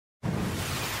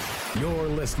You're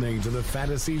listening to the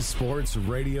Fantasy Sports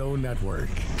Radio Network.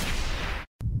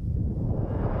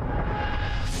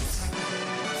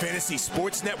 Fantasy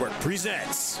Sports Network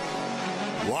presents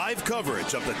live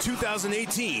coverage of the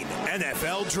 2018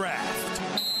 NFL Draft.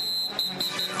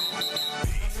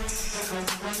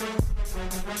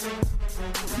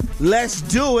 Let's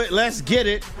do it. Let's get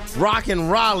it. Rockin'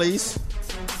 Raleigh's,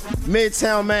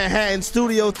 Midtown Manhattan,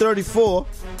 Studio 34.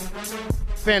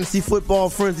 Fantasy Football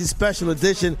Frenzy Special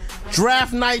Edition.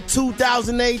 Draft Night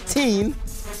 2018.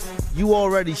 You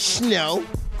already know.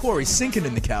 Corey sinking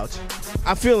in the couch.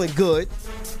 I'm feeling good.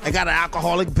 I got an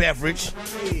alcoholic beverage.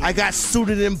 Hey. I got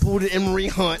suited and booted Emery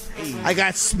Hunt. Hey. I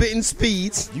got spitting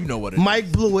speeds. You know what it Mike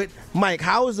is. Blewett. Mike,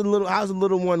 how's the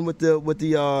little one with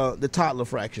the toddler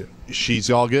fracture? She's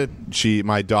all good.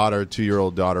 My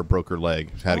 2-year-old daughter broke her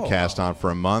leg. Had a cast on for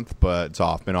a month, but it's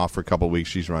off. Been off for a couple of weeks.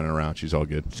 She's running around. She's all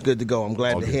good. It's good to go. I'm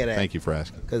glad to hear that. Thank you for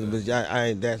asking. Because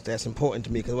that's important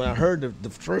to me. Because when I heard the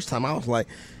first time, I was like,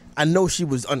 I know she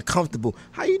was uncomfortable.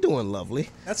 How you doing, lovely?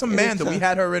 That's Amanda. We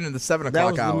had her in the 7 o'clock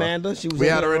hour. That was Amanda? We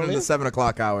had her in the 7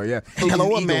 o'clock hour, yeah.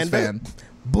 Hello, Amanda. Fan.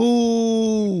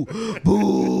 Boo.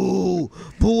 Boo.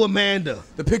 Boo, Amanda.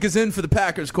 The pick is in for the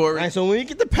Packers, Corey. All right, so when you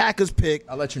get the Packers pick,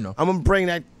 I'll let you know. I'm going to bring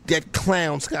that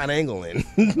clown Scott Engel in.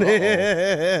 Uh-oh.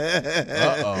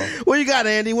 What you got,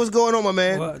 Andy? What's going on, my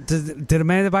man? Well, did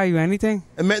Amanda buy you anything?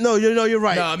 No, you're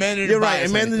right. No, Amanda didn't you're buy right. us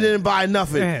Amanda anything. didn't buy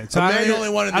nothing. Yeah, so Amanda the only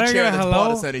one in the chair that's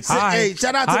bought us anything. Hi. Hey,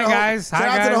 shout out to Hi, the guys. Shout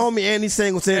out to the homie Andy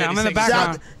Singleton. Yeah, I'm in the Shout out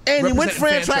background. to- Andy, when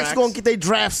Representing Fantrax Fantrax. going to get their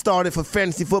draft started for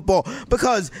fantasy football?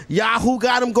 Because Yahoo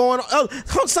got him going. Oh,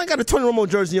 son got a Tony Romo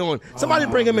jersey on. Somebody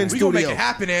bring him in We studio. gonna make it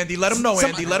happen, Andy. Let him know,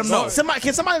 Andy. Let him know.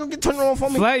 Can somebody go get Tony Romo for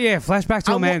me? Flashback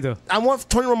to Amanda. I want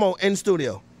Tony Romo in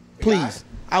studio, please.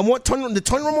 I want the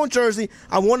Tony Romo jersey.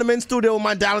 I want him in studio with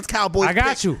my Dallas Cowboys. I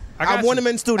got pick. you. I want him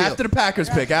in studio After the Packers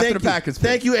pick.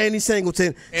 Thank you, Andy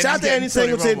Singleton. Shout out to Andy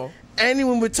Singleton. Andy,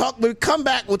 when we come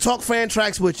back, we'll talk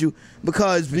Fantrax with you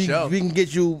because we can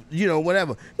get you,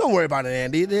 whatever. Don't worry about it,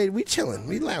 Andy. We chilling.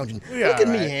 We lounging. Look at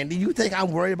me, Andy. You think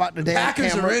I'm worried about the damn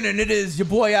Packers camera? are in, and it is your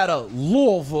boy out of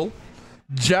Louisville,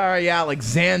 Jaire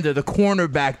Alexander, the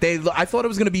cornerback. I thought it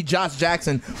was going to be Josh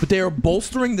Jackson, but they are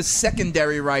bolstering the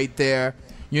secondary right there.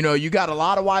 You got a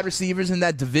lot of wide receivers in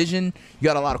that division. You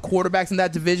got a lot of quarterbacks in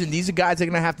that division. These are guys that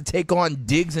are going to have to take on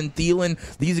Diggs and Thielen.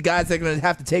 These are guys that are going to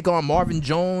have to take on Marvin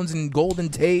Jones and Golden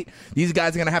Tate. These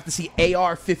guys are going to have to see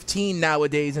AR-15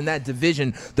 nowadays in that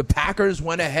division. The Packers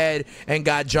went ahead and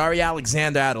got Jaire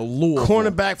Alexander out of Louisville.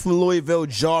 Cornerback from Louisville,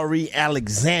 Jaire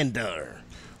Alexander.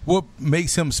 What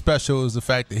makes him special is the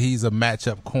fact that he's a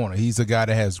matchup corner. He's a guy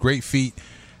that has great feet,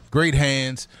 great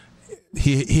hands.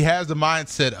 He has the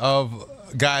mindset of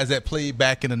guys that played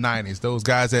back in the 90s, those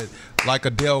guys that like a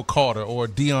Dale Carter or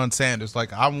Deion Sanders,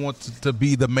 like I want to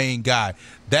be the main guy.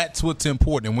 That's what's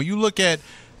important. And when you look at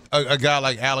a guy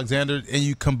like Alexander and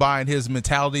you combine his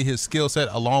mentality, his skill set,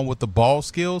 along with the ball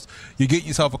skills, you get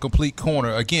yourself a complete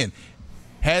corner. Again,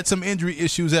 had some injury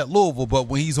issues at Louisville, but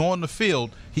when he's on the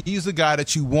field, he's the guy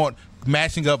that you want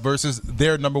matching up versus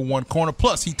their number one corner.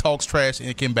 Plus, he talks trash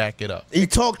and can back it up. He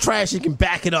talk trash, he can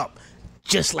back it up.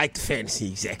 Just like the fantasy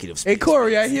executives. Hey,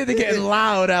 Corey, I hear they're getting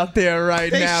loud out there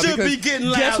right now. They should be getting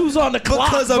loud. Guess who's on the clock?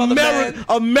 Because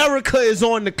America is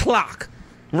on the clock.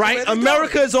 Right?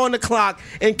 America is on the clock.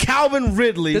 And Calvin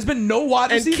Ridley. There's been no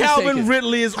wide receivers And Calvin taken.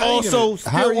 Ridley is also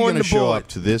still How are you on going the to show board. up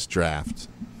to this draft?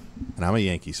 And I'm a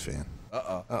Yankees fan.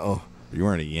 Uh-oh. You're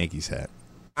wearing a Yankees hat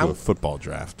to a football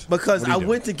draft. Because What are I you doing?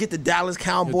 went to get the Dallas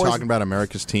Cowboys. You're talking about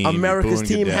America's team. America's Boone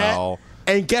team Goodell. hat.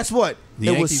 And guess what? The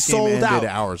It Yankees was game sold ended out.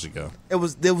 hours ago.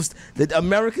 The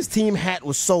America's team hat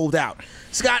was sold out.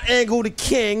 Scott Engel, the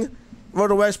king,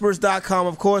 RotoExperts.com.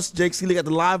 Of course, Jake Seeley got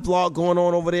the live blog going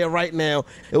on over there right now.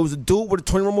 It was a dude with a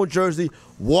Tony Romo jersey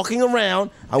walking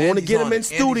around. I want to get him in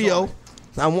studio.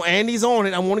 Andy's on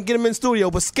it. I want to get him in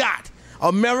studio. But Scott,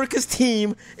 America's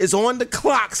team is on the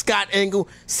clock, Scott Engel.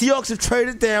 Seahawks have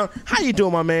traded down. How you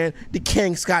doing, my man? The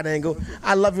king, Scott Engel.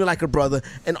 I love you like a brother.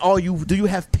 And do you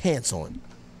have pants on?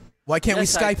 Why can't we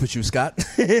Skype with you, Scott?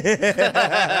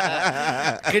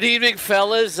 Good evening,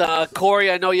 fellas.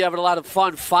 Corey, I know you're having a lot of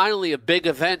fun. Finally, a big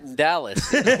event in Dallas.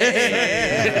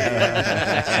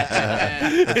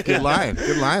 Good line.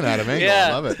 Good line out of Engel. Yeah.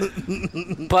 I love it.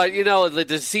 But,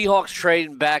 the Seahawks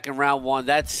trading back in round one,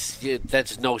 that's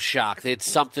no shock. It's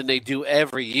something they do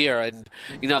every year. And,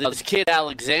 this kid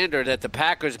Alexander that the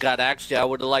Packers got, actually, I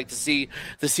would have liked to see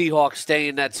the Seahawks stay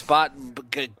in that spot and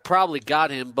probably got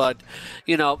him. But,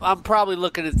 I'm probably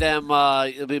looking at them,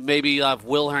 maybe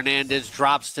Will Hernandez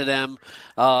drops to them.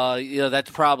 That's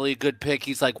probably a good pick.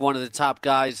 He's like one of the top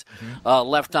guys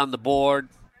left on the board.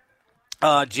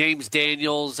 James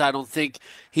Daniels, I don't think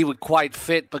he would quite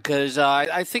fit because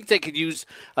I think they could use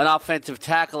an offensive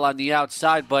tackle on the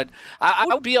outside. But I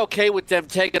would be okay with them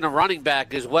taking a running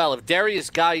back as well. If Darius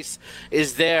Geis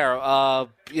is there, the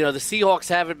Seahawks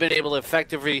haven't been able to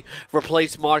effectively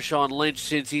replace Marshawn Lynch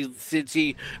since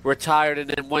he retired and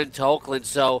then went to Oakland.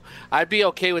 So I'd be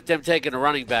okay with them taking a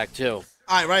running back too.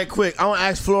 All right, right quick. I want to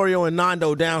ask Florio and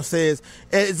Nando downstairs.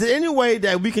 Is there any way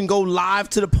that we can go live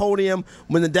to the podium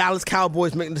when the Dallas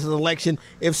Cowboys make this election?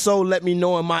 If so, let me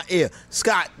know in my ear.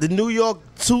 Scott, the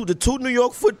two New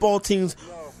York football teams.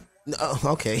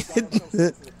 Okay.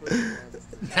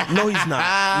 No, he's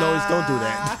not. No, don't do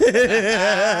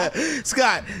that.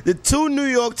 Scott, the two New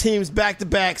York teams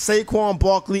back-to-back, Saquon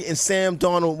Barkley and Sam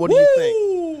Darnold. What do you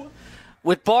think?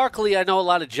 With Barkley, I know a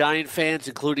lot of Giant fans,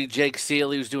 including Jake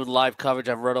Seeley, who's doing live coverage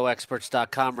on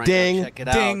RotoExperts.com right now. Check it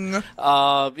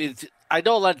out. I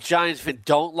know a lot of Giants fans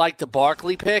don't like the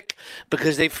Barkley pick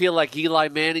because they feel like Eli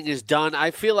Manning is done.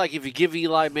 I feel like if you give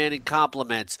Eli Manning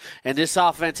compliments and this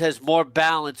offense has more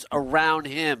balance around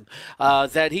him,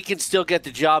 that he can still get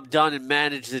the job done and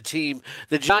manage the team.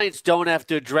 The Giants don't have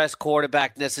to address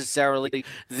quarterback necessarily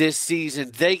this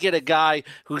season. They get a guy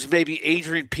who's maybe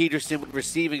Adrian Peterson with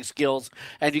receiving skills,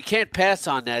 and you can't pass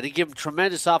on that. He gives him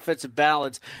tremendous offensive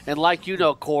balance, and like you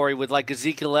know, Corey, with like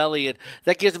Ezekiel Elliott,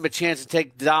 that gives him a chance to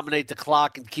dominate the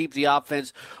clock and keep the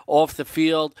offense off the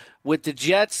field. With the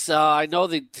Jets, I know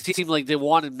they seem like they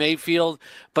wanted Mayfield,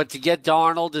 but to get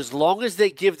Darnold, as long as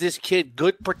they give this kid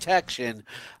good protection,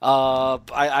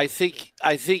 I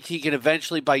think he can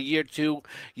eventually, by year 2,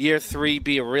 year 3,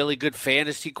 be a really good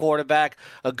fantasy quarterback,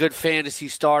 a good fantasy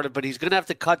starter. But he's going to have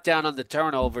to cut down on the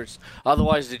turnovers,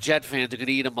 otherwise the Jet fans are going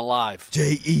to eat him alive.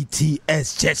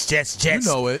 Jets, Jets. You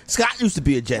know it. Scott used to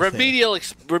be a Jet fan.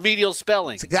 Remedial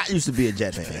spelling. Scott used to be a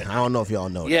Jet fan. I don't know if y'all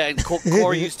know that. Yeah, and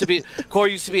Corey used to be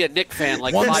a Nick fan.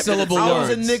 Like One 5 syllable minutes ago. I was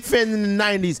a Nick fan in the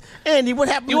 90s. Andy, what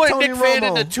happened You to were a Tony Nick Romo? fan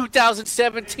in the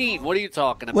 2017. What are you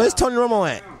talking about? Where's Tony Romo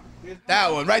at?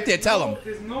 That one right there. Tell him.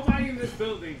 There's nobody in this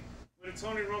building with a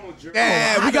Tony Romo jersey.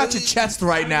 Yeah, we got your chest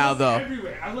right now, though.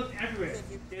 Everywhere. I looked everywhere.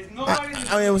 There's nobody in this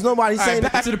I mean, it was nobody All saying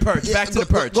right, back to the perch. Yeah, Back to the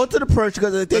perch. Go to the perch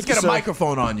because Let's get a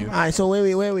microphone on you. All right, so where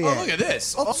we Oh, at? look at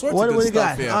this. All sorts What of do good we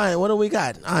stuff got? here. All right, what do we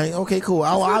got? All right, okay, cool.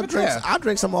 I'll leave it there.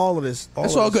 drink some of all of this.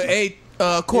 That's all good. Hey,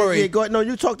 Corey. Yeah, go ahead. No,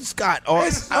 you talk to Scott. Or, All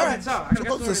right.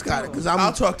 Go to Scott because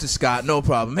I'll talk to Scott, no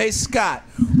problem. Hey, Scott,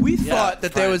 we thought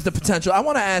that there was the potential. I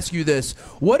want to ask you this.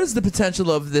 What is the potential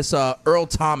of this Earl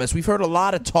Thomas? We've heard a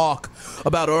lot of talk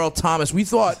about Earl Thomas. We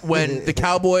thought when the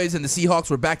Cowboys and the Seahawks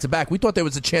were back-to-back, we thought there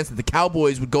was a chance that the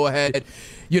Cowboys would go ahead,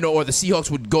 or the Seahawks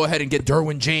would go ahead and get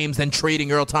Derwin James, then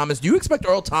trading Earl Thomas. Do you expect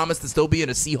Earl Thomas to still be in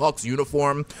a Seahawks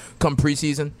uniform come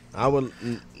preseason? I would.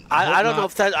 I don't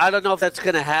know if that's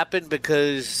going to happen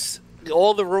because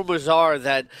all the rumors are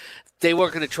that they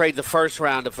weren't going to trade the first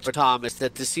rounder for Thomas,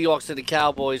 that the Seahawks and the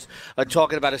Cowboys are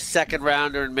talking about a second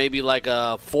rounder and maybe like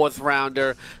a fourth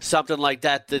rounder, something like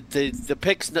that.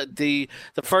 The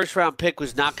first round pick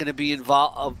was not going to be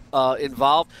involved.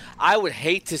 I would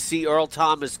hate to see Earl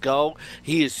Thomas go.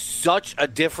 He is such a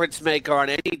difference maker on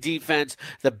any defense.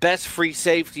 The best free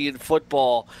safety in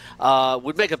football,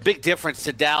 would make a big difference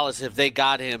to Dallas if they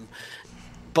got him.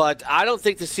 But I don't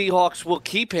think the Seahawks will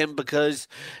keep him because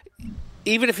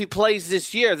even if he plays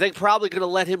this year, they're probably going to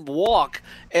let him walk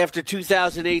after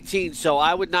 2018. So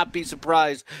I would not be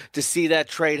surprised to see that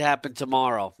trade happen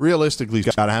tomorrow. Realistically,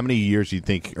 Scott, how many years do you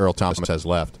think Earl Thomas has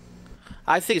left?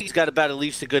 I think he's got about at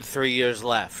least a good 3 years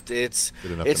left. It's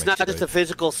Good enough to not make just straight. the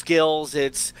physical skills.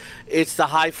 It's the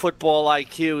high football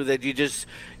IQ that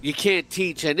you can't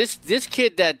teach. And this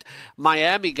kid that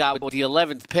Miami got with the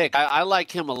 11th pick, I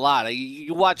like him a lot.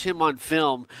 You watch him on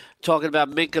film talking about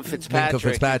Minka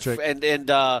Fitzpatrick.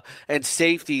 And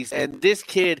safeties. And this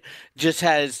kid just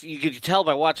has, you can tell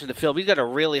by watching the film, he's got a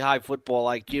really high football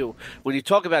IQ. When you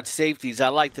talk about safeties, I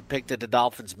like the pick that the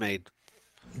Dolphins made.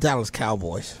 Dallas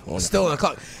Cowboys. Still in the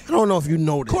clock. I don't know if you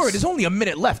know this. Corey, there's only a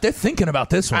minute left. They're thinking about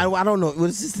this one. I don't know. Well,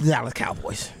 it's just the Dallas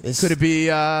Cowboys. Could it be?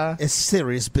 It's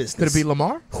serious business. Could it be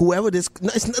Lamar? Whoever this.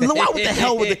 No, why would the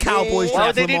hell would the Cowboys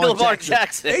Why draft would they need Lamar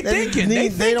Jackson? They thinking. They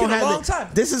thinking a long time.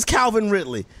 This is Calvin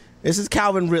Ridley. This is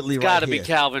Calvin Ridley right here. Got to be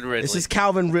Calvin Ridley. This is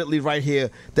Calvin Ridley right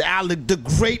here. The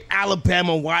great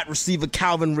Alabama wide receiver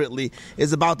Calvin Ridley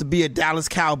is about to be a Dallas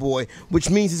Cowboy,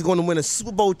 which means he's going to win a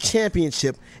Super Bowl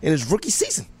championship in his rookie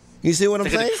season. You see what I'm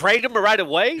They're going saying? to trade him right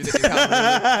away? The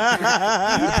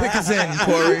pick is in,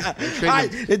 Corey.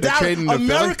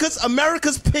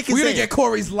 America's pick is in. We're gonna get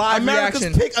Corey's live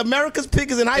reaction. America's pick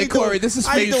is in. How Hey, you doing? Corey, this is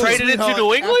How you fake. doing, Traded into sweetheart?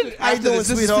 New England? How you After doing, this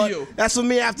is for sweetheart? you. That's for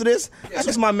me after this. That's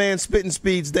just my man Spitting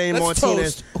Speeds, Dane Let's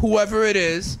Martinez. toast whoever it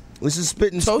is This is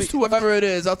spitting. Toast whoever it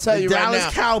is. I'll tell you right now.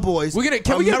 Dallas Cowboys.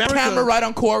 Can we get a camera right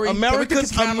on Corey?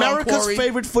 America's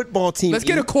favorite football team. Let's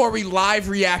get a Corey live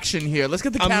reaction here. Let's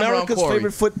get the camera on Corey. America's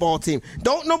favorite football team.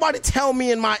 Don't nobody tell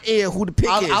me in my ear who the pick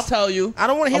is. I'll tell you. I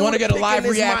don't want to hear. I want to get a live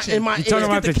reaction. In my You're talking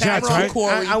about the Jets, right?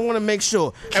 I want to make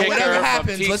sure. And whatever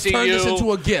happens, let's turn this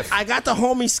into a GIF. I got the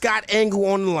homie Scott Engel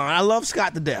on the line. I love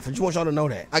Scott to death. I just want y'all to know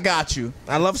that. I got you.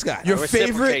 I love Scott. Your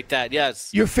Reciprocate that, yes.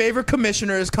 Your favorite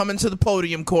commissioner is coming to the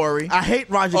podium, Corey. I hate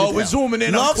Roger Goodell. We're zooming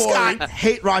in love on Corey. Scott.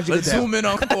 Hate Roger Let's Goodell. zoom in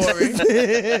on Corey.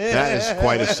 That is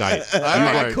quite a sight. All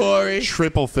right, Corey.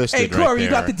 Triple fisted. Hey, Corey, right you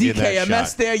got the there in that DKMS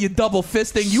shot. there. You're double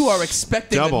fisting. You are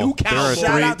expecting a new Cowboy.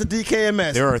 Shout out to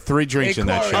DKMS. There are 3 drinks in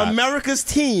that Corey. shot. America's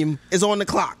team is on the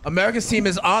clock. America's team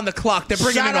is on the clock. They're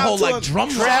bringing in a whole drum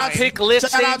line. Draft pick listing.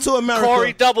 Shout out to America.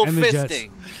 Corey double And the Jets.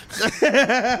 fisting.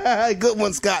 Good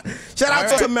one, Scott. Shout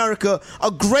out to America.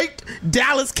 A great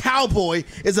Dallas Cowboy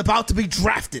is about to be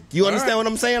drafted. You understand what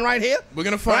I'm saying right here? We're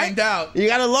going to find out. You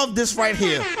got to love this right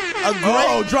here.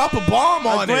 Drop a bomb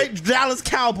on it. A it. great Dallas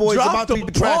Cowboy is Drop about to the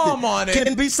be drafted. bomb on it. Can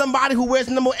it be somebody who wears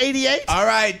number 88? All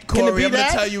right, Can it Corey, be I'm going to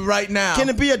that? tell you right now. Can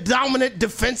it be a dominant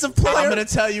defensive player? I'm going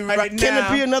to tell you right now. Can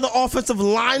it be another offensive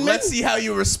lineman? Let's see how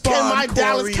you respond, Can my Corey.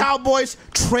 Dallas Cowboys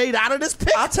trade out of this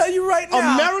pick? I'll tell you right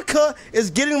now. America is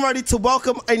getting ready to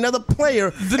welcome another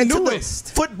player into newest.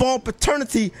 the football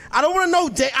paternity. I don't want to know,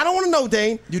 Dane.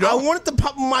 Dane. You don't? I want it to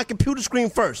pop on my computer screen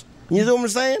first. You know what I'm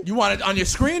saying? You want it on your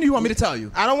screen, or you want me to tell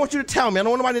you? I don't want you to tell me. I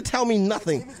don't want nobody to tell me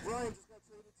nothing.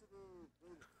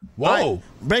 Whoa. All right,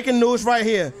 breaking news right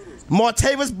here.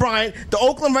 Martavis Bryant. The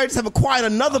Oakland Raiders have acquired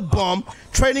another bum,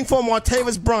 trading for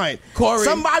Martavis Bryant. Corey.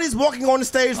 Somebody's walking on the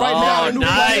stage right now. A new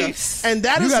nice. player, and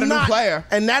that You is got a new not. player.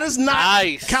 And that is not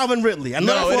Nice. Calvin Ridley. I know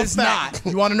No, that it for a is fact.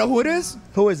 not. You want to know who it is?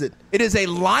 Who is it? It is a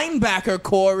linebacker,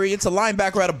 Corey. It's a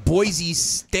linebacker out of Boise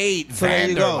State. So there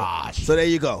you go. Vanderbosch. So there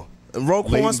you go. Roquan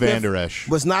Leighton Smith Vander Esch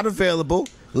was not available.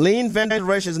 Lean Vander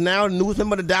Esch is now a news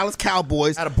member of the Dallas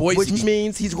Cowboys, Out of Boise. which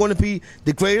means he's going to be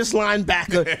the greatest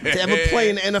linebacker to ever play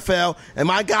in the NFL. And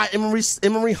my guy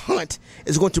Emory Hunt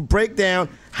is going to break down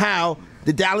how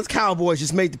the Dallas Cowboys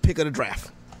just made the pick of the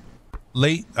draft.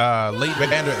 Late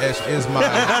Vander Esch is my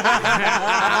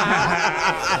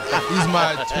he's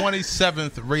my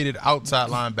 27th rated outside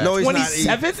linebacker. No, he's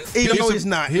 27th? not. No, he's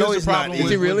not. Here's No, the he's not. problem Is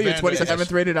he with really a Vander Esch.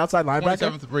 27th rated outside linebacker?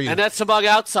 27th rated. And that's among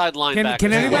outside linebackers.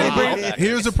 Can anybody Wow. bring-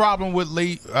 Here's the problem with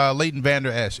Leighton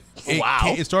Vander Esch.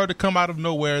 It started to come out of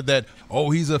nowhere that,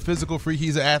 he's a physical freak,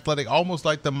 he's an athletic, almost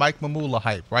like the Mike Mamula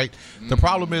hype, right? The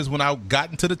problem is when I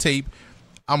got into the tape,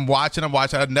 I'm watching.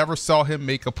 I never saw him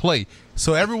make a play.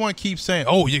 So everyone keeps saying,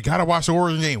 you got to watch the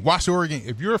Oregon game. Watch the Oregon game.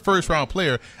 If you're a first-round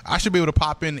player, I should be able to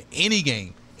pop in any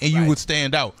game, and you would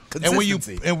stand out. And when you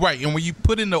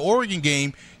put in the Oregon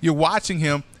game, you're watching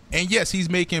him, and yes, he's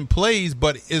making plays,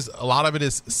 but a lot of it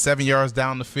is 7 yards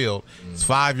down the field. It's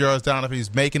 5 yards down the field.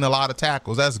 He's making a lot of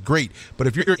tackles. That's great. But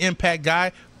if you're an impact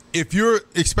guy, if you're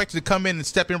expected to come in and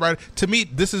step in right, to me,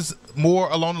 this is more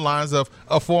along the lines of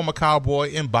a former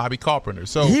Cowboy and Bobby Carpenter.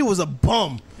 So He was a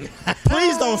bum.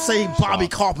 Please don't say Bobby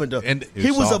Carpenter. And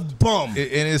he was a soft. bum. and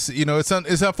it's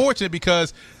it's unfortunate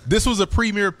because this was a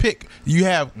premier pick. You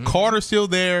have Carter still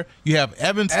there, you have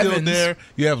Evans still there,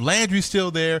 you have Landry still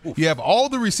there, you have all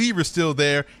the receivers still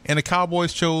there, and the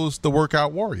Cowboys chose the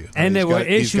workout warrior. And there He's were got-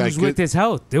 he's got issues with good- his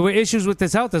health. There were issues with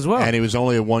his health as well. And he was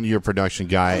only a 1-year production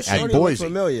guy Shorty at looks Boise.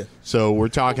 familiar. So we're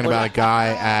talking about a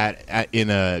guy in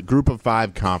a Group of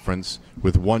 5 conference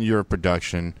with 1 year of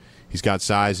production. He's got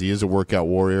size. He is a workout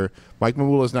warrior. Mike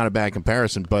Mamula is not a bad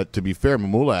comparison, but to be fair,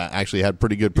 Mamula actually had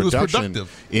pretty good He was production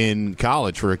productive. in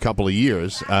college for a couple of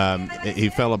years. He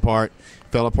fell apart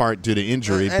due to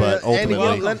injury, but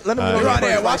ultimately. let him go Right first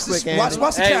there. right Watch quick, this.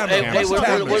 Watch the Hey, camera. hey, Watch the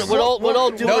camera. with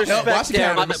all due No, watch respect, the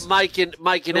there, cameras.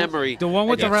 Mike and Emery, The one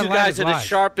with and the red two light guys is are live.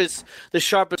 the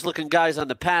sharpest looking guys on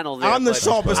the panel. There, I'm the but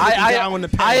sharpest looking guy on the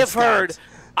panel, I have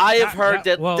Scott. heard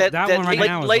that one right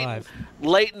now is live.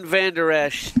 Leighton Vander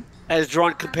Esch has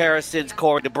drawn comparisons,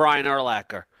 Corey, to Brian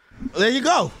Urlacher. There you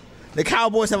go. The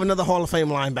Cowboys have another Hall of Fame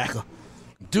linebacker.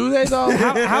 Do they, though?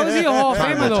 How is he a Hall of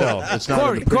Time Famer, will tell. though? It's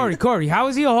not in the Corey, how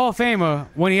is he a Hall of Famer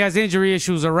when he has injury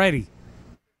issues already?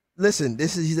 Listen,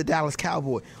 he's a Dallas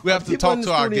Cowboy. We have to People talk in the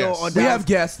to our studio guests. are We Dallas- have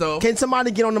guests, though. Can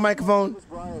somebody get on the microphone?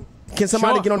 Can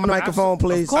somebody Sure. get on the microphone,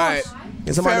 please? Of course. All right.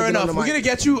 Can somebody Fair get on enough. the We're mic? going to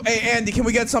get you. Hey, Andy, can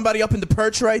we get somebody up in the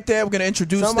perch right there? We're going to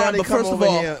introduce Somebody them. But come first of over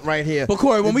all, here, right here. But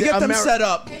Corey, when we get them Ameri- set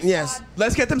up, Yes.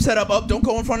 let's get them set up. Don't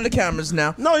go in front of the cameras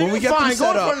now. No, when you're we get fine. them Go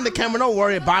set in up, front of the camera. Don't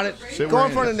worry about it. Go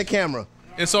in front of the camera.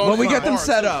 It's all when we get them hard,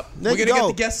 set too. up, There we're you gonna go.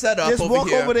 get the guests set up Just over walk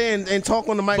here. over there and talk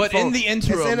on the microphone. in the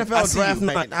interim, it's I NFL see draft you.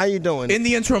 night. How you doing? In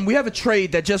the interim, we have a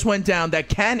trade that just went down that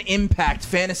can impact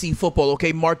fantasy football.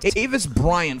 Okay, Martavis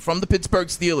Bryant from the Pittsburgh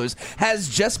Steelers has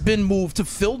just been moved to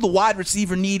fill the wide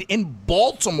receiver need in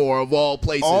Baltimore, of all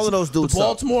places. All of those dudes The suck.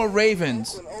 Baltimore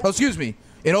Ravens. Oh, excuse me.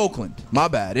 In Oakland. My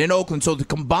bad. In Oakland. So to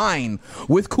combine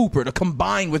with Cooper, to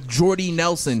combine with Jordy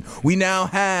Nelson, we now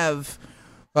have...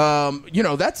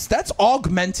 that's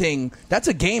augmenting. That's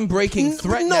a game-breaking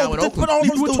threat now in but Oakland. all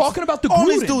You those were dudes- talking about the all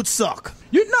these Gruden. dudes suck.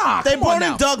 You're not. They Come on brought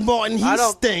now. in Doug Martin. He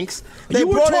stinks. They You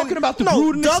were brought talking about the no,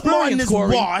 Gruden Doug Martin experience, is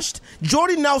Corey. washed.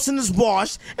 Jordy Nelson is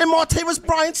washed, and Martavis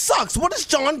Bryant sucks. What is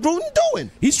John Gruden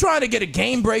doing? He's trying to get a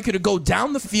game breaker to go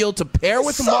down the field to pair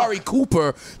with Suck. Amari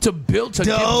Cooper to build to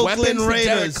The give Oakland weapons to Derek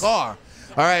Raiders. Carr.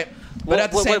 All right, but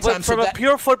at the same time, from a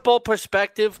pure football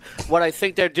perspective, what I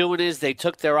think they're doing is they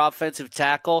took their offensive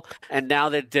tackle, and now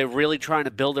they're really trying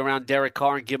to build around Derek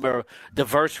Carr and give him a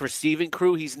diverse receiving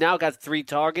crew. He's now got 3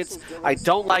 targets. I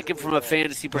don't like him from a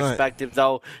fantasy perspective,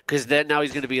 though, because then now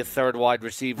he's going to be a third wide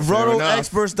receiver.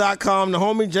 RotoExperts.com, the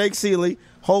homie Jake Seeley,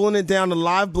 holding it down, the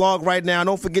live blog right now.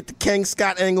 Don't forget the King,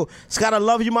 Scott Engel. Scott, I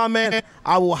love you, my man.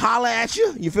 I will holler at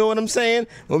you. You feel what I'm saying?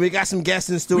 When we got some guests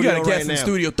in the studio we got a guest right in now.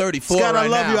 Studio 34 Scott, right I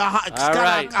love now. you. Scott,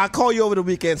 right. I'll call you over the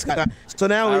weekend, Scott. So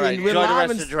now All we're right, enjoy the live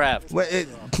rest in of the draft.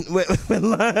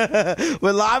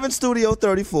 We're live in Studio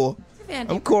 34.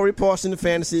 I'm Corey Parson, the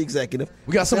fantasy executive.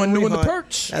 We got someone Henry new in the Hunt.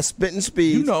 perch. That's Spitting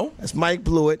Speed. You know. That's Mike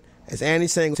Blewett. That's Andy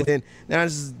Singleton. Now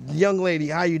this is the young lady.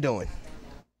 How you doing?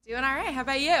 Doing all right. How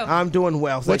about you? I'm doing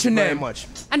well. Thank What's your you very name? much.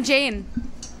 I'm Jane.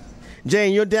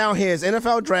 Jane, you're down here. It's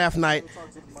NFL draft night.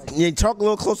 You talk a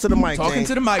little closer to the mic, Talking Jane.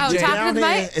 to the mic, Oh, Jane. talking Down to the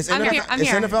here, mic? It's I'm NFL, here. I'm it's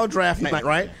here. NFL draft night,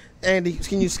 right? Andy,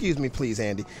 can you excuse me, please,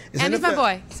 Andy? It's Andy's my NFL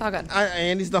boy. It's all good.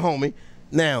 Andy's the homie.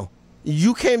 Now,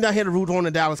 you came down here to root on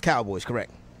the Dallas Cowboys,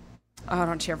 correct? Oh, I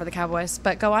don't cheer for the Cowboys,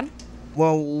 but go on.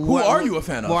 Well, Who are you a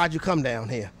fan of? Why'd you come down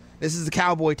here? This is the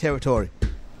Cowboy territory. The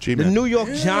G-Man. New York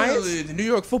Yeah, Giants. the New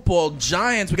York Football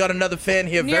Giants. We got another fan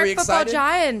here. New very York Football excited.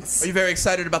 Giants. Are you very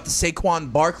excited about the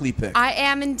Saquon Barkley pick? I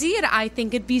am indeed. I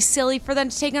think it'd be silly for them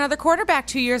to take another quarterback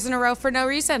 2 years in a row for no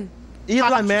reason.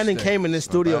 Eli Manning came in this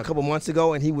studio a couple months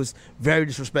ago, and he was very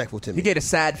disrespectful to me. He gave a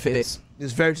sad face. He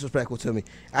was very disrespectful to me.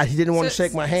 He didn't want to So-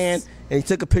 shake my hand, and he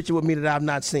took a picture with me that I've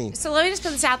not seen. So let me just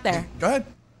put this out there. Go ahead.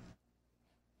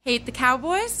 Hate the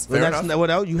Cowboys. Well, Fair that's enough. what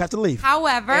else? You have to leave.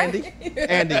 However, Andy?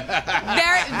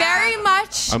 very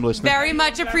much, I'm listening. very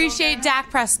much appreciate Dak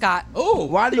Prescott. Oh,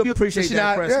 Why do you appreciate She Dak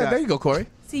not- Prescott? Yeah, there you go, Corey.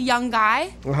 He's a young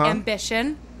guy, Uh-huh.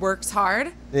 ambition, works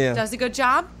hard, Yeah. does a good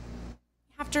job.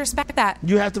 You have to respect that.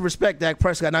 You have to respect Dak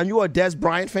Prescott. Now, you are a Des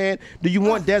Bryant fan. Do you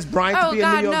want Des Bryant to Oh be a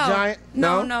God, New York no. Giant?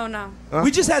 No. We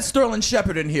just had Sterling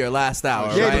Shepard in here last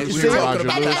hour, Yeah, right? did you We see were it? talking Roger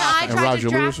about And Lewis. I And tried Roger to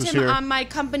Lewis draft was him here. on my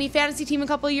company fantasy team a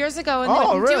couple of years ago, and Oh, they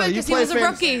wouldn't do really? it You because he play was a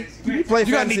fantasy- rookie. You play You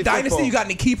got fantasy any dynasty? football. You got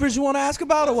any keepers you want to ask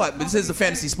about or what? This is the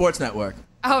Fantasy Sports Network.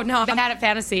 Oh no, I'm bad at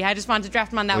fantasy. I just wanted to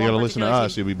draft him on that Well, you one. gotta listen to particular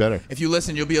us. team. You'll be better. If you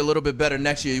listen, you'll be a little bit better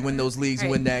next year. You win those leagues, you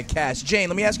Right. win that cash. Jane,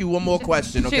 let me ask you one more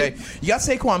question, okay? Shoot. You got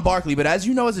Saquon Barkley, but as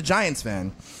you know as a Giants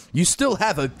fan, you still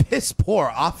have a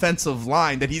piss-poor offensive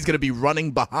line that he's going to be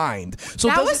running behind. So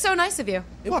That does was it- so nice of you.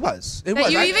 It was. It That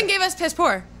was. you even gave us piss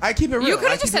poor. I keep it real. You could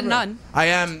I have just keep it said real. none. I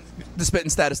am the spitting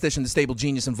statistician, the stable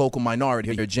genius, and vocal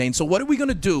minority here, Jane. So what are we going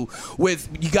to do with,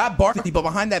 you got Barkley, but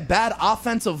behind that bad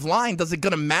offensive line, does it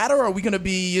going to matter, or are we going to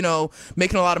be,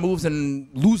 making a lot of moves and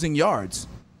losing yards?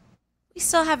 We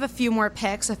still have a few more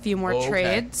picks, a few more Okay.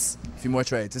 trades. A few more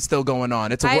trades. It's still going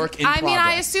on. It's a work in progress. I mean,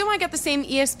 I assume I get the same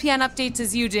ESPN updates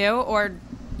as you do, or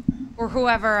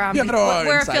whoever We get our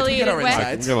we're insights. We get affiliated our with.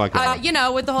 insights. You're like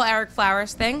a- With the whole Eric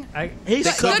Flowers thing. He's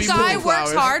They could Good be guy, moving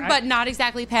works flowers. hard, but not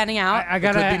exactly panning out. I It could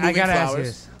be gotta moving ask you flowers.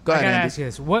 this. Go ahead, I gotta Andy. ask you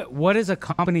this. What is a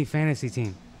company fantasy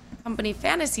team? Company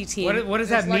fantasy team. What does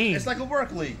that mean? It's like a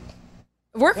work league.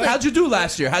 Work with. How'd you do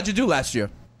last year?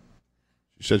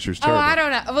 She said she was Oh, terrible. I don't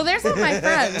know. Well, there's not my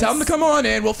friends. Tell them to come on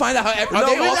in. We'll find out how. Are No,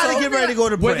 they we also, gotta get ready to go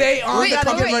to break. Were they on Wait, the wait,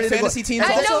 company wait. fantasy teams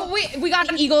also? No, we got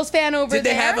an Eagles fan over Did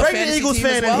they there. have a Bring the fantasy Eagles team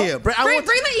as fan well? in here. Bring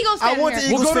the Eagles fan I want here. the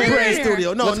Eagles We'll go to fan in break. the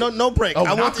studio. No break. Oh, I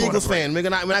not want the going to Eagles break. fan.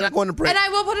 We're not going to break. And I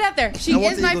will put it out there. She I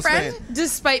want is the my Eagles friend, fan.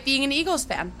 despite being an Eagles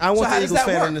fan. I So want how the does Eagles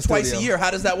that fan in the work? Twice a studio. year. How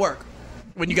does that work?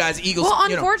 When you guys Eagles, Well,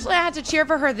 unfortunately, I had to cheer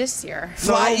for her this year.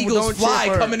 Fly No, Eagles don't fly cheer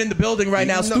for her. coming in the building right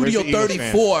now. Where's Studio the Eagles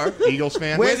fan? 34. Eagles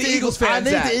fan? Where the Eagles I fans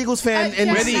need at? the Eagles fan in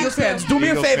yeah. Where the Eagles fans? Do me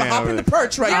a Eagles favor. fan Hop over in the there.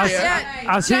 perch right there.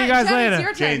 I'll see you guys Jen, later. it's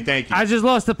your turn. Jane, thank you. I just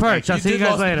lost the perch. I'll see you did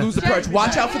guys later. lose the perch.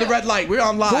 Watch out for the red light. We're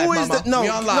on live, Who is mama. the no? We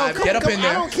on no, live. come- Get up come- in I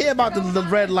there. don't care about the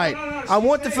red light. I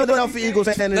want the Philadelphia Eagles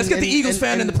fan. Let's get the Eagles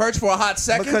fan in the perch for a hot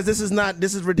second. Because this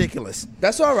is ridiculous.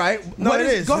 That's all right. No, it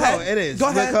is. Go ahead. No, it is. Go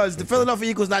ahead. Because the Philadelphia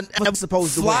Eagles not ever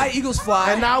supposed to win. Fly, Eagles,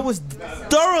 fly. And I was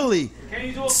thoroughly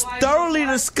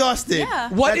disgusted. Yeah.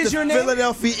 What that is the your name?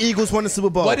 Philadelphia Eagles won the Super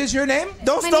Bowl. What is your name?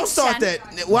 Don't start Jen.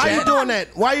 that. Why are you doing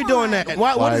that? Why are you doing that?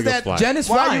 What Fly, is Eagles, that? fly. Jen is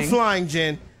Why are flying. you flying,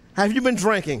 Jen? Have you been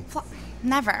drinking?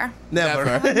 Never. Never.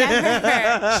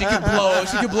 Never. She could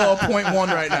blow a .1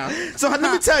 right now. So let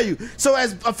me tell you. So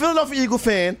as a Philadelphia Eagle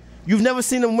fan, you've never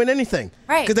seen them win anything,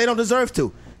 Right. Because they don't deserve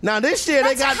to. Now this year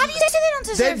they got. How do you say they don't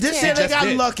deserve This to? year they just got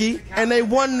did. lucky and they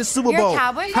won the Super You're a Bowl.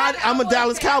 Cowboy fan? I'm a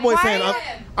Dallas Cowboy Why fan. are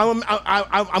you-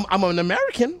 I'm an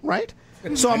American, right?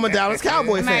 So I'm a Dallas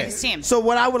Cowboy fan. America's team. So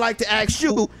what I would like to ask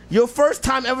you, your first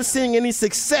time ever seeing any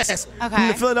success from Okay.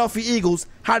 the Philadelphia Eagles,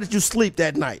 how did you sleep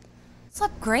that night?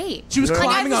 Slept great. She was Like, I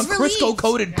climbing was on relieved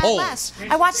Crisco-coated at poles. last.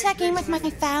 I watched that game with my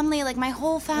family. Like my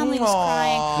whole family was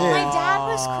crying. My dad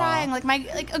was crying.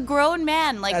 Like a grown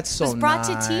man. Like That's so was brought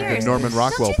nice. to tears. Norman Rockwell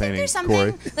Don't you think painting, there's something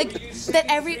Corey. like that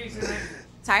every?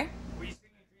 Sorry.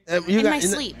 You my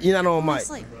sleep. You're not on In my mic.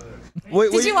 sleep.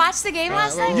 Wait, Did you watch the game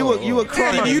last night? You were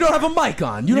crying. You don't have a mic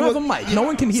on. You don't have a mic. No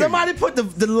one can hear Somebody you. put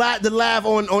the laugh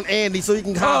on Andy so he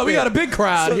can. Oh, we got a big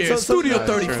crowd here. Studio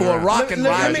 34, rocking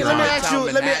Let me ask you.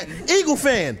 Eagle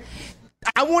fan.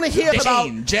 I want to hear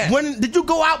about Jen. when did you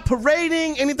go out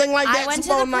parading, anything like that? I went to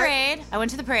Super Bowl the night? parade. I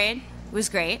went to the parade. It was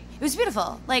great. It was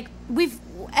beautiful. Like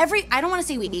I don't want to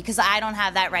say we because I don't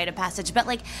have that rite of passage, but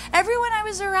like everyone I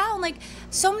was around, like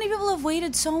so many people have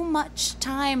waited so much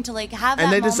time to like have that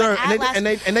And they moment deserve, at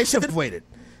last. and they should have waited.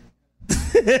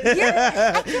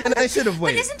 Yeah. And they should have But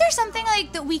waited. isn't there something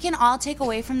like that we can all take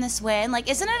away from this win? Like,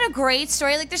 isn't it a great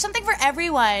story? Like, there's something for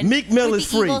everyone. Meek Mill with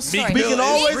is the free. Eagles story. We can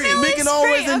always, Meek Mill we is can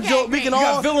always free. enjoy. Okay, We can great. You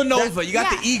all. got Villanova. You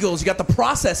got Yeah. the Eagles. You got the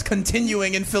process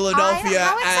continuing in Philadelphia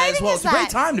How exciting as well. is It's a great that?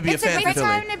 time to be It's a fan a great of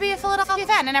Philly. time to be a Philadelphia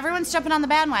fan, and everyone's jumping on the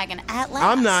bandwagon at last.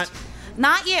 I'm not.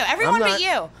 Not you. Everyone I'm but not.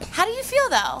 you. How do you feel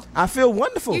though? I feel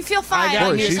wonderful. You feel fine got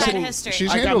on me your some- side of history.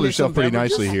 She's I got handled me herself some pretty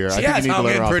beverages. nicely here. I She think you has need to hung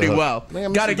let her in off pretty the hook. well. Man,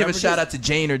 I'm Got to some give a beverages. shout out to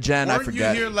Jane or Jen. I Weren't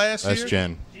forget. you here last That's year?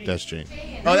 Jen. That's Jane.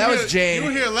 Oh, that was You were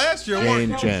Jane. here last year,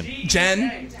 weren't Jane, you? Jen.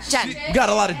 Jen. Jen. We got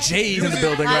a lot of J's in the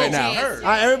building Hi, right now. J's.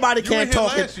 Everybody You were can't here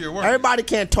talk last it. year, weren't you? Everybody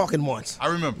can't talk in once. I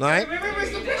remember. All right.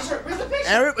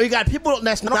 We got people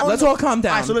that's not. Let's all calm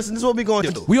down. All right, so listen, this is what we're going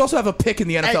to do. We also have a pick in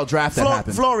the NFL draft that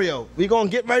happened. Florio, we're going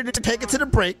to get ready to take it to the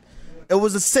break. It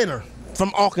was a center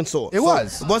from Arkansas. It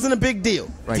was. It wasn't a big deal.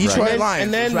 Detroit Lions.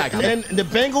 And then Ragnar. the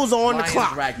Bengals are on Lions the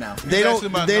clock. Ragnar. They He's don't. actually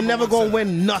my They're number never one going to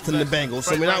center. win nothing. The Bengals,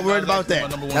 so we're not worried about that.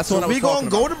 That's what I was we're going talking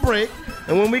to go about. to break,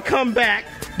 and when we come back,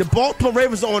 the Baltimore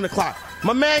Ravens are on the clock.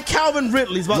 My man Calvin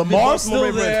Ridley's about Lamar's to be Baltimore still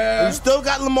Ravens. there. We still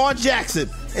got Lamar Jackson.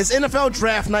 It's NFL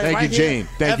draft night Thank right you, here. Jane.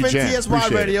 Thank you, Jen. FNTSY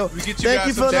Appreciate it. Radio. We get you Thank guys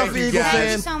you, some Philadelphia thank you, Eagle guys. Thank you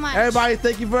fans. so much. Everybody,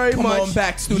 thank you very Come much. on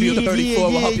back, Studio 34.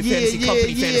 We'll help your fantasy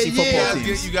company, fantasy football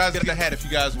teams. You guys get the hat if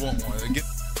you guys want one.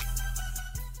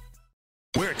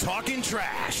 We're talking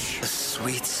trash.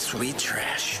 Sweet, sweet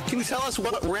trash. Can you tell us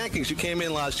what rankings you came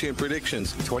in last year in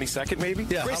predictions? 22nd, maybe?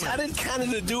 Yeah. Chris, how did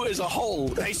Canada do as a whole?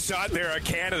 Nice shot there,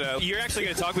 Canada. You're actually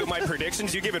going to talk about my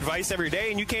predictions. You give advice every day,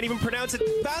 and you can't even pronounce a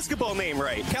basketball name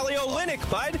right. Kelly Olynyk,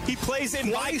 bud. He plays in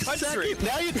my country.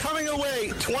 Now you're coming away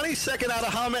 22nd out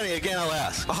of how many? Again, I'll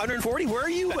ask. 140? Where are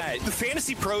you at? The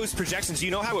Fantasy Pros projections,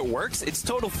 you know how it works? It's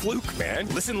total fluke, man.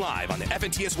 Listen live on the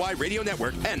FNTSY Radio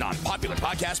Network and on popular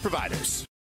podcast providers.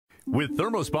 With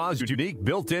ThermoSpa's unique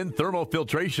built-in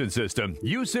thermofiltration system,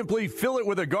 you simply fill it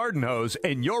with a garden hose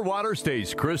and your water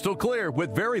stays crystal clear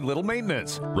with very little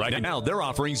maintenance. Right now, they're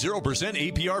offering 0%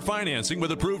 APR financing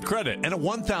with approved credit and a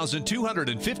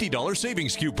 $1,250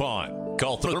 savings coupon.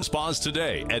 Call ThermoSpas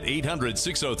today at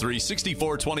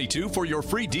 800-603-6422 for your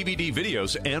free DVD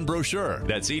videos and brochure.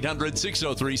 That's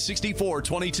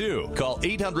 800-603-6422. Call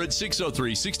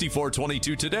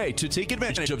 800-603-6422 today to take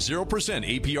advantage of 0%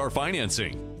 APR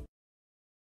financing.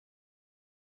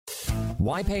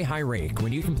 Why pay high rake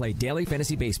when you can play daily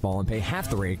fantasy baseball and pay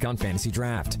half the rake on Fantasy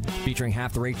Draft? Featuring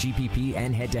half the rake GPP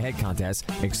and head-to-head contests,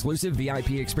 exclusive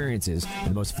VIP experiences,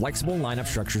 and the most flexible lineup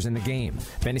structures in the game.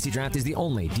 Fantasy Draft is the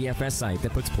only DFS site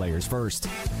that puts players first.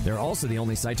 They're also the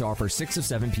only site to offer 6 of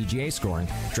 7 PGA scoring,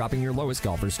 dropping your lowest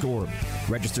golfer score.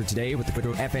 Register today with the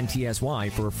code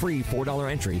FNTSY for a free $4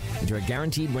 entry into a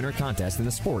guaranteed winner contest in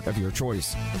the sport of your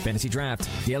choice. Fantasy Draft,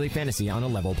 daily fantasy on a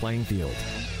level playing field.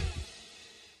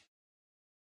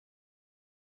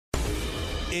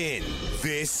 In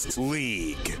this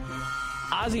league.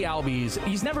 Ozzie Albies,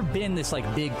 he's never been this like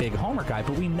big homer guy,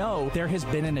 but we know there has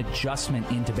been an adjustment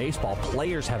into baseball.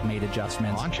 Players have made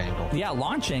adjustments. Launch angle. Yeah,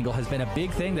 launch angle has been a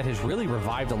big thing that has really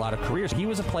revived a lot of careers. He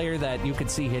was a player that you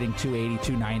could see hitting 280,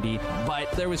 290,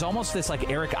 but there was almost this like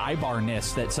Eric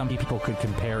Ibar-ness that some people could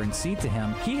compare and see to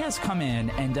him. He has come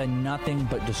in and done nothing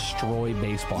but destroy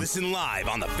baseball. Listen live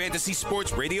on the Fantasy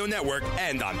Sports Radio Network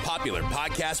and on popular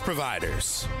podcast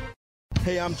providers.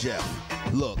 Hey, I'm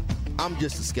Jeff. Look, I'm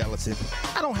just a skeleton.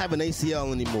 I don't have an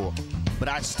ACL anymore, but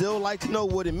I'd still like to know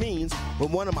what it means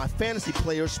when one of my fantasy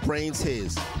players sprains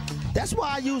his. That's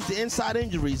why I use the Inside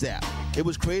Injuries app. It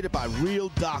was created by real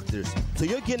doctors, so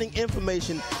you're getting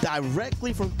information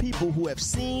directly from people who have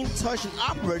seen, touched, and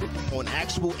operated on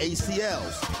actual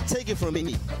ACLs. Take it from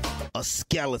me, a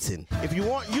skeleton. If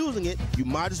you aren't using it, you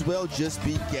might as well just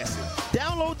be guessing.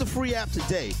 Download the free app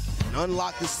today and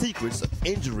unlock the secrets of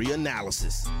injury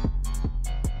analysis.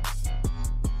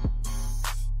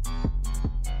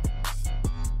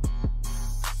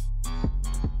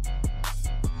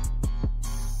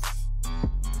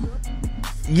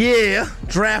 Yeah,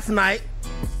 draft night,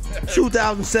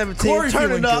 2017. Corey's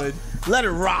Turn doing it up. good. Let it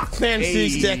rock. Fantasy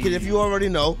executive, you already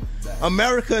know.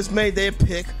 America has made their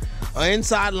pick. An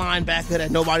inside linebacker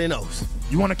that nobody knows.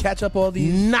 You want to catch up all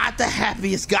these? Not the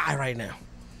happiest guy right now.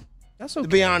 That's okay. To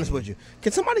be honest with you.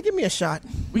 Can somebody give me a shot?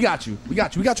 We got you. We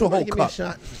got you a whole Give me a cup.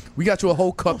 shot. We got you a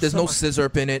whole cup. There's no scissor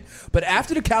in it. But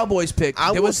after the Cowboys pick,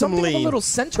 there was something of a little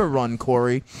center run,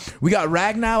 Corey. We got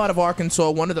Ragnow out of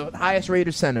Arkansas, one of the highest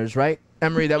rated centers, right?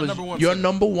 Emery, that was your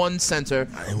number one center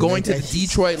going to the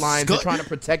Detroit Lions and trying to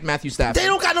protect Matthew Stafford. They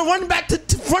don't got no running back to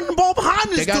run the ball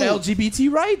behind this They got dude.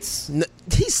 LGBT rights. No,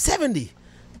 he's 70.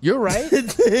 You're right.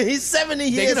 He's 70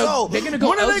 years old. They're gonna go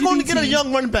when are they going to get a LGBT?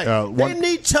 young running back? They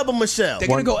need Chuba Michelle. They're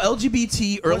going to go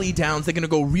LGBT early downs. They're going to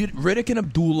go Riddick and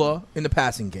Abdullah in the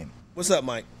passing game. What's up,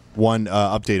 Mike? One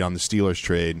update on the Steelers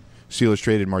trade. Steelers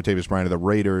traded Martavis Bryant to the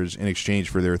Raiders in exchange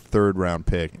for their third-round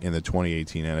pick in the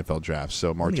 2018 NFL Draft.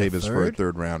 So Martavis for a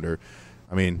third-rounder.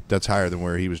 I mean, that's higher than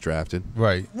where he was drafted.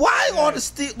 Right. Why are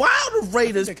the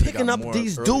Raiders picking up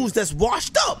these dudes that's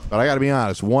washed up? But I got to be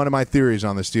honest. One of my theories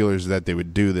on the Steelers is that they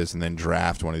would do this and then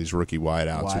draft one of these rookie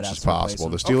wideouts, which is possible.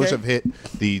 The Steelers have hit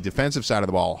the defensive side of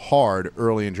the ball hard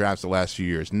early in drafts the last few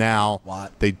years. Now,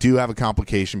 they do have a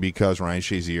complication because Ryan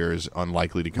Shazier is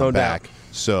unlikely to come back.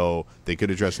 So they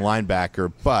could address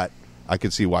linebacker, but I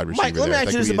could see wide receiver Mike, let me there. ask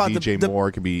That you could this be about DJ Moore.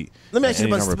 It could be Let me ask you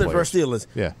any about number of Pittsburgh players. Steelers.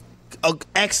 Yeah. An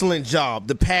excellent job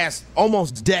the past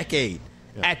almost decade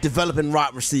at developing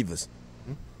wide receivers.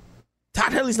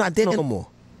 Todd Haley's not there no more.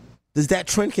 Does that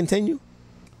trend continue?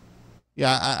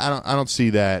 Yeah, I don't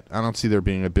see that. I don't see there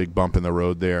being a big bump in the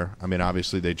road there. I mean,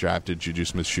 obviously they drafted Juju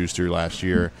Smith-Schuster last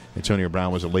year. Antonio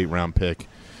Brown was a late round pick,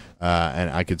 and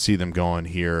I could see them going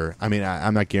here. I mean,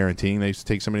 I'm not guaranteeing they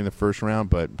take somebody in the first round,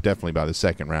 but definitely by the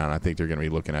second round, I think they're going to be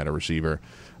looking at a receiver.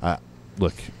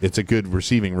 Look, it's a good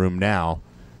receiving room now,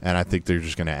 and I think they're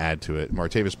just going to add to it.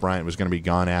 Martavis Bryant was going to be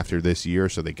gone after this year,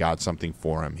 so they got something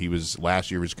for him. He was last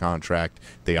year's contract.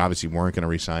 They obviously weren't going to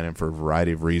re-sign him for a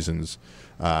variety of reasons,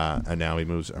 and now he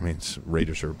moves. I mean,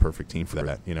 Raiders are a perfect team for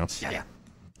that, you know? Yeah.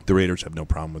 The Raiders have no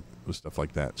problem with stuff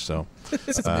like that. So,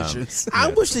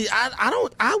 I wish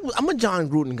I'm a John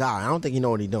Gruden guy. I don't think he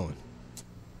know what he's doing.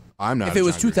 I'm not. If it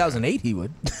was 2008, he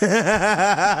would. He's in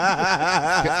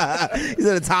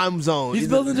a time zone. He's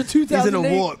building the 2008. He's in a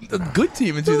warp. A good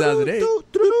team in 2008.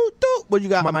 What you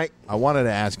got, Mike? I wanted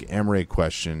to ask Emery a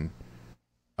question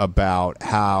about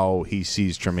how he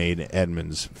sees Tremaine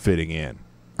Edmonds fitting in.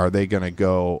 Are they going to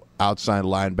go outside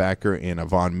linebacker in a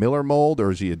Von Miller mold, or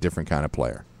is he a different kind of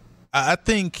player? I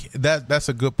think that's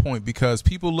a good point because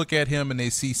people look at him and they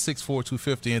see 6'4",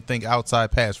 250 and think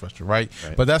outside pass rusher, right?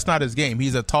 But that's not his game.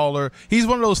 He's he's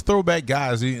one of those throwback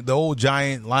guys, the old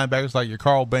giant linebackers like your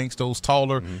Carl Banks, those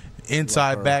taller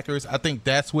inside backers. I think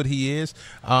that's what he is.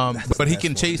 But he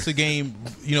can chase the game,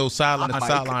 sideline to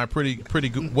sideline pretty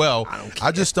good. Well,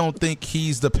 I just don't think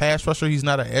he's the pass rusher. He's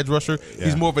not an edge rusher. Yeah,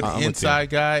 he's more of an inside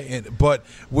guy. But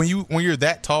when you're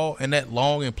that tall and that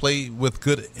long and play with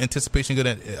good anticipation,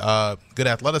 good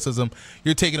athleticism,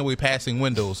 you're taking away passing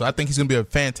windows. So I think he's going to be a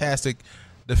fantastic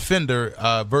defender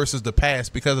versus the pass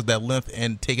because of that length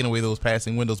and taking away those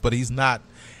passing windows. But he's not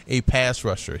a pass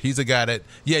rusher. He's a guy that,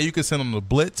 you could send him to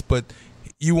blitz, but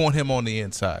you want him on the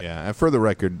inside. Yeah, and for the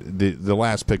record, the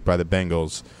last pick by the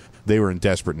Bengals, they were in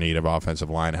desperate need of offensive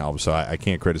line help, so I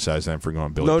can't criticize them for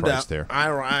going Billy Price there.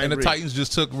 I and the agree. Titans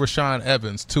just took Rashaan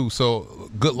Evans, too. So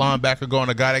good linebacker going,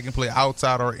 a guy that can play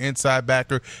outside or inside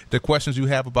backer. The questions you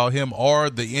have about him are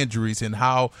the injuries and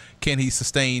how can he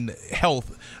sustain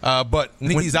health. But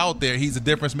when he's out there, he's a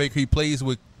difference maker. He plays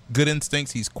with good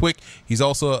instincts. He's quick. He's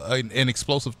also an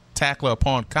explosive tackler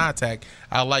upon contact.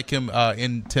 I like him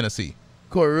in Tennessee.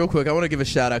 Corey, real quick, I want to give a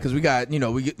shout out because we got,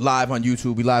 we get live on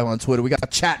YouTube, we live on Twitter, we got a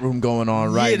chat room going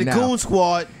on right now. Yeah, the Goon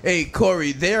Squad. Hey,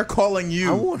 Corey, they're calling you.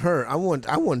 I want her. I want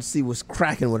to see what's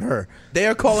cracking with her.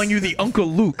 They're calling you the Uncle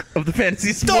Luke of the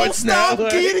Fantasy Sports Don't stop.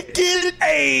 Network. Get it.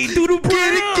 Hey, doodle, get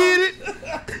it.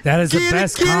 That is the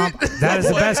best comp. That is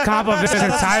the best comp of this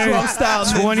entire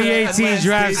 2018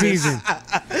 draft season.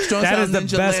 Strong That Style is the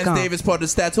Ninja, best Lance comp. Davis, part of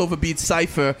the Stats Overbeat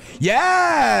Cypher.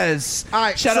 Yes. All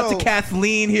right, Shout out to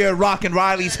Kathleen here, Rockin'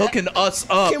 Riley's hooking us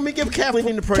up. Can we give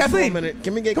Kathleen the perch for a minute?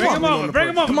 Can we get Come on, Kathleen on the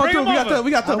perch? Come on, dude,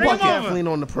 we got the I want Kathleen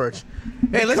on the perch.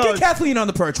 Hey, let's get Kathleen on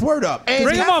the perch. Word up.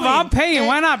 Bring him over. I'm paying.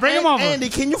 Why not? Bring him over. Andy,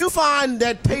 can you find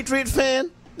that Patriot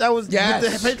fan? That was with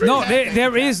the Patriot No, hat?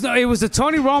 there is no. It was a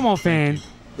Tony Romo fan.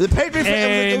 The Patriot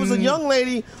fan. It was a And- young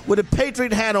lady with a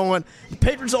Patriot hat on. The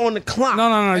Patriots are on the clock.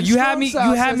 No. You had me. I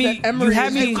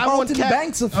want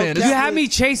Banks a fan. You had me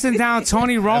chasing down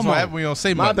Tony That's what Romo. happened when you don't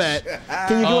say My much. bad.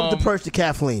 Can you give up the perch to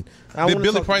Kathleen? I Did wanna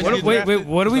Billy talk- Price What- get Wait, drafted?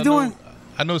 what are we doing?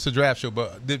 I know it's a draft show,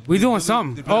 but We doing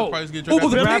something. Did Billy Oh, Price get oh,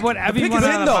 drafted? grab whatever you pick want is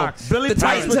out in, of the though. box. Billy The Price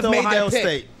Titans went have to made Ohio that pick.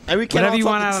 State. And we can't Whatever all you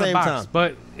talk want at out the of the same box. time.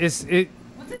 But it.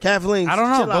 Kathleen, I don't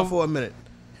know, chill out but- for a minute.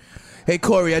 Hey,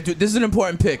 Corey, this is an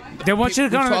important pick. They want you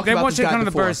to We've come. talked They about want you this to guy come to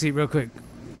the before. bird seat real quick.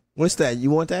 What's that? You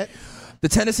want that? The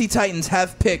Tennessee Titans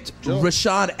have picked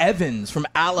Rashaan Evans from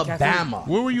Alabama.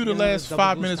 Where were you the last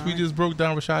 5 minutes we just broke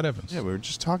down Rashad Evans? Yeah, we were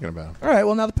just talking about him. All right,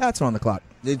 well, now the Pats are on the clock.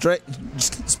 They drink.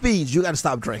 Speeds, you got to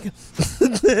stop drinking.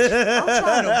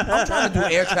 I'm trying to do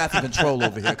air traffic control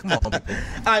over here. Come on, people.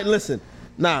 All right, listen.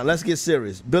 Now, let's get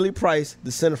serious. Billy Price,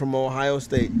 the center from Ohio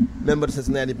State, member of the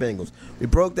Cincinnati Bengals. We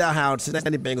broke down how the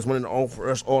Cincinnati Bengals won in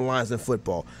all lines in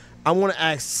football. I want to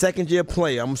ask second-year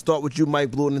player. I'm going to start with you, Mike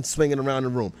Blue, and then swinging around the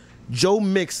room. Joe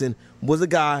Mixon was a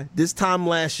guy, this time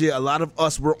last year, a lot of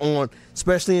us were on,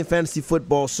 especially in fantasy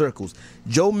football circles.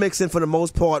 Joe Mixon, for the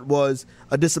most part, was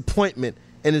a disappointment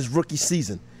in his rookie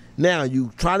season. Now,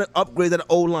 you try to upgrade that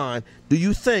O-line. Do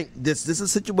you think this is a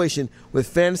situation where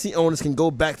fantasy owners can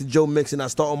go back to Joe Mixon? I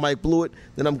start with Mike Blewett,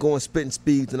 then I'm going spitting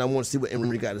speeds, and I want to see what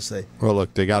Emery got to say. Well,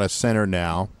 look, they got a center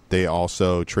now. They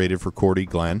also traded for Cordy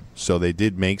Glenn, so they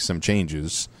did make some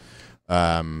changes.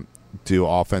 Do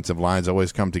offensive lines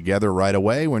always come together right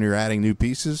away when you're adding new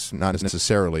pieces? Not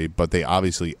necessarily, but they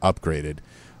obviously upgraded.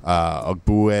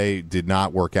 Ogbue did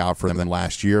not work out for them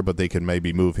last year, but they could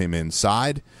maybe move him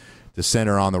inside. The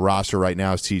center on the roster right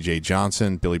now is T.J.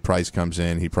 Johnson. Billy Price comes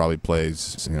in. He probably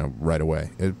plays right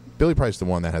away. Billy Price is the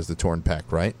one that has the torn pec,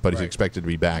 right? But he's expected to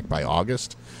be back by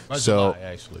August. By so, July,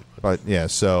 actually. But, yeah,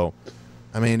 so,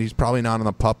 I mean, he's probably not on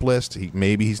the PUP list.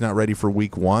 Maybe he's not ready for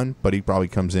week 1, but he probably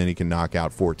comes in. He can knock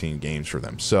out 14 games for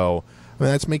them. So, I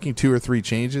mean, that's making 2 or 3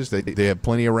 changes. They have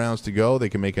plenty of rounds to go. They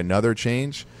can make another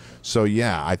change. So,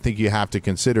 yeah, I think you have to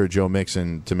consider Joe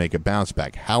Mixon to make a bounce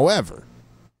back. However,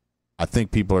 I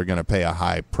think people are going to pay a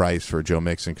high price for Joe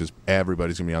Mixon because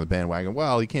everybody's going to be on the bandwagon.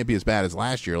 Well, he can't be as bad as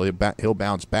last year. He'll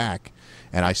bounce back.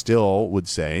 And I still would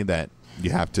say that you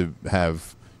have to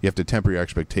temper your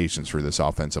expectations for this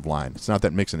offensive line. It's not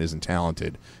that Mixon isn't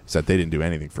talented. It's that they didn't do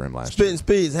anything for him last year.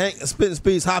 Spitting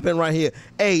speeds, hop in right here.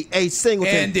 Hey,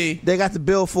 Singleton. Andy. They got the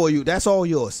bill for you. That's all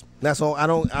yours. That's all.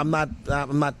 I'm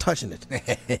not touching it.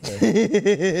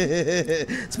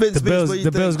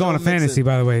 The Bills going to fantasy,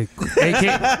 by the way.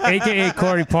 AKA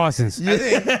Corey Parsons.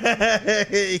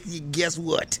 Guess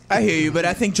what? I hear you, but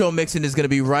I think Joe Mixon is going to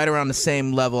be right around the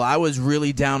same level. I was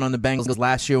really down on the Bengals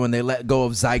last year when they let go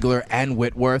of Ziegler and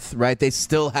Whitworth, right? They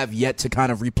still have yet to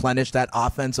kind of replenish that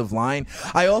offensive line.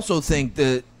 I also think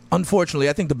that, unfortunately,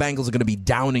 I think the Bengals are going to be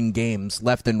downing games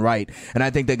left and right, and I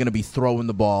think they're going to be throwing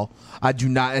the ball. I do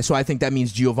not, so I think that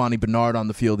means Giovanni Bernard on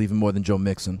the field even more than Joe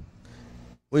Mixon.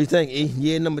 What do you think, E?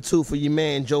 Year number 2 for your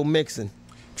man, Joe Mixon.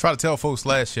 Try to tell folks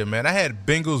last year, man. I had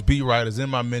Bengals beat writers in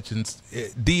my mentions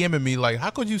DMing me like, how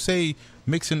could you say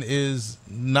Mixon is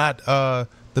not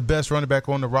the best running back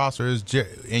on the roster? And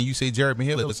you say Jared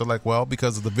McHill. So like, well,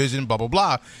 because of the vision, blah, blah,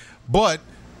 blah. But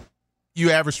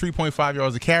you average 3.5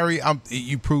 yards a carry.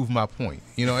 You prove my point.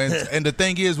 And the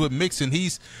thing is with Mixon,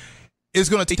 it's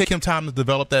going to take him time to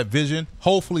develop that vision.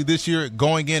 Hopefully this year,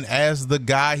 going in as the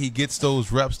guy, he gets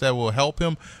those reps that will help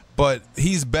him. But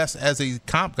he's best as a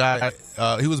comp guy.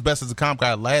 He was best as a comp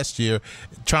guy last year.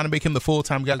 Trying to make him the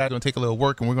full-time guy is going to take a little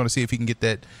work, and we're going to see if he can get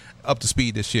that up to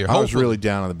speed this year. I was really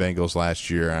down on the Bengals last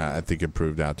year. I think it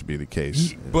proved out to be the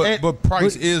case. But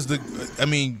Price is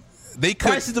they could.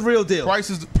 Price is the real deal. Price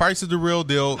is the real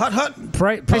deal.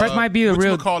 Price might be the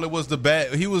real. Whatchamacallit was the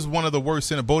bad. He was one of the worst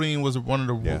center. Bodine was one of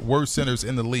the worst centers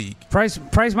in the league. Price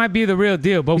might be the real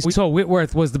deal, but we saw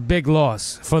Whitworth was the big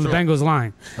loss for the Bengals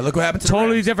line. And look what happened to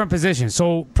totally different position.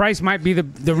 So Price might be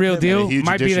the real deal.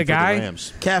 Might be the guy.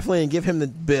 Kathleen, give him the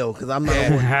bill because I'm not.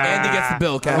 Andy gets the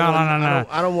bill. No.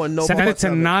 I don't want no. Send it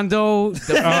to Nando.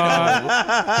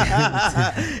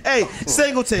 Hey,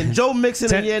 Singleton, Joe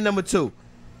Mixon in year number 2.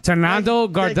 To Nando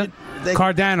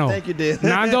Cardano. Thank you, dear.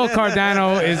 Nando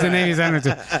Cardano is the name he's entered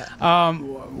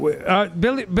to.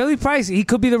 Billy Price, he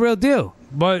could be the real deal,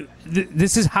 but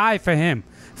this is high for him.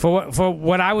 For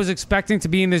what I was expecting to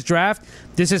be in this draft,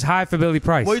 this is high for Billy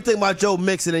Price. What do you think about Joe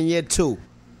Mixon in year 2?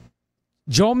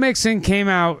 Joe Mixon came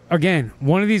out, again,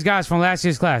 one of these guys from last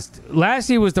year's class. Last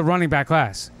year was the running back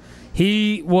class.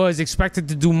 He was expected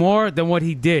to do more than what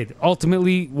he did.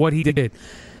 Ultimately, what he did.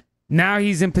 Now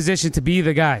he's in position to be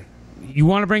the guy. You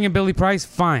want to bring in Billy Price?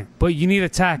 Fine. But you need a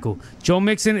tackle. Joe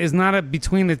Mixon is not a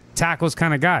between the tackles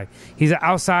kind of guy. He's an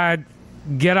outside,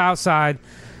 get outside,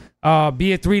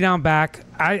 be a 3-down back.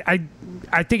 I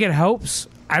think it helps.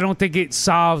 I don't think it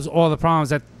solves all the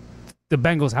problems that the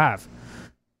Bengals have.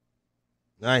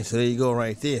 Nice. So there you go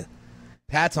right there.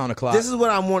 Pats on the clock. This is what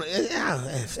I want.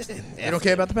 You don't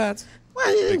care about the Pats?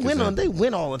 Well, they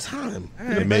win all the time.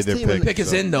 They made their pick. Pick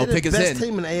is in, though. Pick is in. Best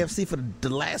team in the AFC for the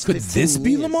last 15 years. Could this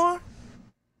be Lamar?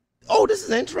 Oh, this is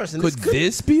interesting. Could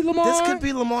this be Lamar? This could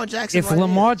be Lamar Jackson. If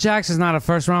Lamar Jackson's not a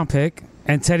first-round pick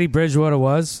and Teddy Bridgewater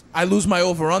was, I lose my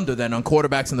over-under then on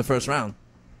quarterbacks in the first round.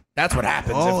 That's what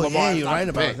happens if Lamar you're right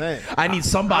about that. I need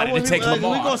somebody to take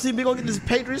Lamar. We're going to get this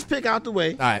Patriots pick out the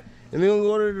way. All right. And we're going to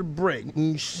go to the break.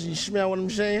 You smell what I'm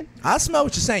saying? I smell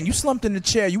what you're saying. You slumped in the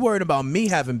chair. You worried about me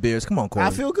having beers. Come on, Corey. I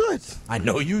feel good. I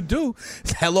know you do.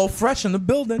 It's Hello Fresh in the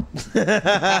building. The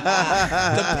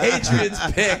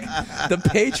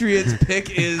Patriots pick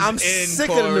is I'm in, sick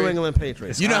Corey. of the New England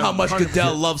Patriots. You know how much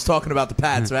Goodell loves talking about the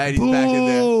Pats, right? He's back in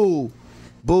there.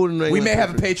 Boo to New England We may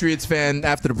have a Patriots. Patriots fan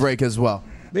after the break as well.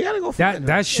 We got to go for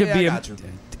that should Yeah, be. I got you.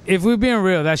 If we're being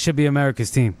real, that should be America's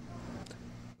team.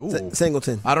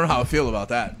 Singleton. I don't know how I feel about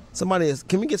that.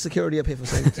 Can we get security up here for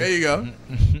Singleton? There you go.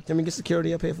 Can we get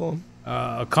security up here for him?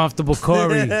 Comfortable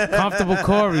Corey. Comfortable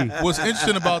Corey. What's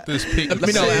interesting about this pick Let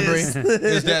me know,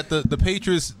 is that the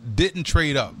Patriots didn't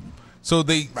trade up. So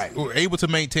they were able to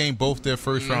maintain both their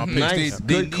first-round picks. Nice.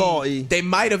 They Good call, E. They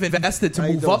might have invested to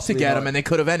move up to get him, and they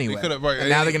could have anyway. They could have, right. And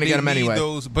now they're going to get him anyway.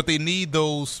 But they need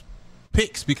those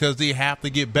picks because they have to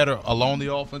get better along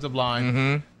the offensive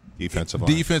line. Defensive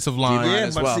line. Yeah,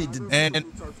 as well. And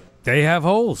they have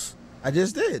holes. I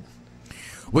just did.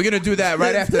 We're going to do that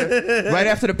right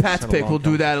after the Pats pick. We'll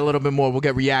do that a little bit more. We'll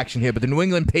get reaction here. But the New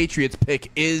England Patriots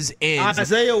pick is in.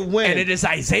 Isaiah Wynn. And it is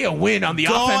Isaiah Wynn on the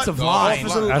offensive line.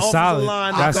 That's solid.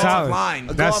 That's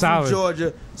solid. A That's guard solid. from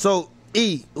Georgia. So,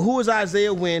 E, who is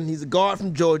Isaiah Wynn? He's a guard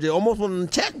from Georgia. Almost won the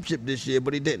championship this year,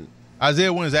 but he didn't.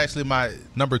 Isaiah Wynn is actually my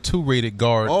number 2 rated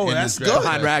guard. Oh, in that's this draft.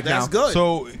 good. That's good.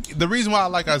 So the reason why I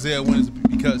like Isaiah Wynn is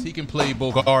because he can play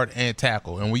both guard and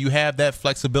tackle. And when you have that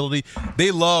flexibility,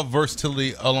 they love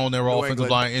versatility along their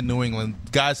offensive line in New England.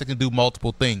 Guys that can do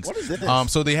multiple things. What is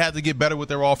this? So they have to get better with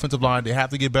their offensive line. They have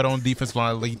to get better on the defensive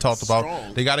line, like you talked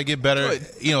about. They got to get better.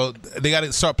 You know, they got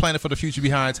to start planning for the future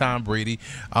behind Tom Brady.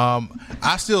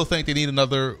 I still think they need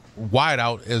another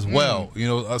wideout as well. You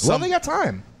know, Well, they got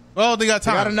time. Well, they got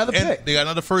time. They got another And pick. They got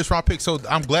another first-round pick, so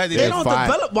I'm glad they They did don't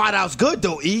 5. develop wideouts good,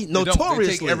 though, E. They don't. They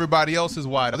Notoriously. take everybody else's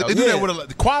wide. They do that with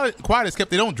the quiet is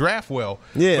kept. They don't draft well,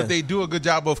 but they do a good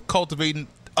job of cultivating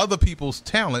other people's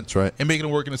talent and making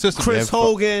them work in the system. Chris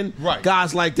Hogan, right?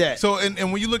 Guys like that. So, and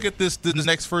when you look at this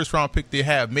next first round pick they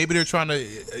have, maybe they're trying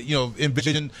to,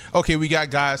 envision. Okay, we got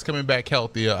guys coming back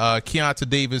healthy. Keontae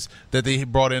Davis that they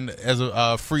brought in as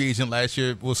a free agent last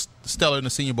year was stellar in the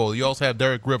Senior Bowl. You also have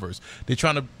Derek Rivers. They're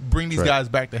trying to bring these guys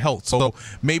back to health. So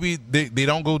maybe they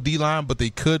don't go D-line, but they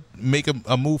could make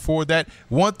a move forward. That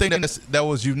one thing that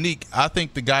was unique, I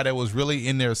think the guy that was really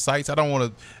in their sights, I don't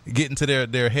want to get into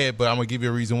their head, but I'm going to give you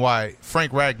a reason why.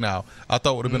 Frank Ragnow, I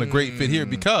thought would have been a great fit here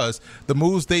because the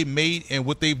moves they made and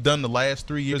what they've done the last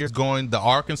 3 years going the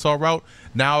Arkansas route,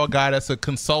 now a guy that's a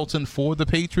consultant for the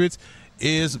Patriots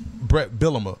is Brett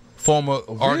Bielema. Former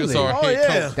Arkansas head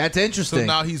coach. That's interesting. So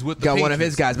now he's with the Got Patriots. one of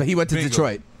his guys, but he went to Bingo.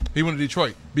 Detroit. He went to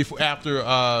Detroit after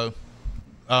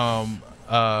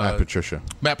Matt Patricia.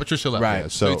 Matt Patricia left. Right. Yeah,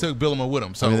 so he took Bielema with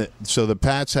him. So So the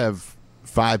Pats have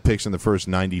 5 picks in the first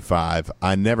 95.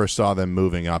 I never saw them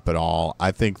moving up at all.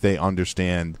 I think they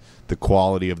understand the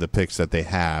quality of the picks that they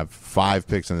have. 5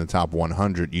 picks in the top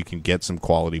 100, you can get some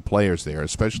quality players there,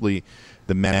 especially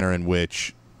the manner in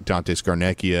which Dante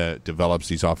Scarnecchia develops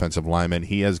these offensive linemen.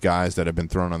 He has guys that have been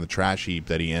thrown on the trash heap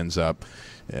that he ends up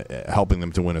helping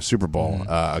them to win a Super Bowl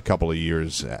a couple of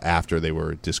years after they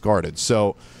were discarded.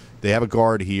 So they have a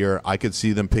guard here. I could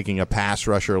see them picking a pass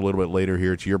rusher a little bit later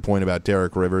here. To your point about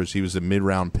Derek Rivers, he was a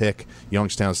mid-round pick.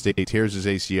 Youngstown State tears his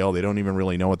ACL. They don't even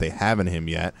really know what they have in him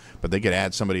yet, but they could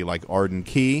add somebody like Arden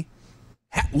Key.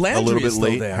 Landry a little bit is still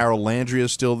late. there. Harold Landry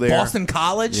is still there. Boston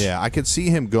College? Yeah, I could see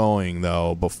him going,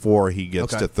 though, before he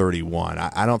gets to 31.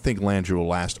 I don't think Landry will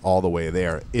last all the way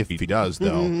there. If he does,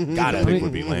 though, I think it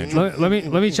would be Landry.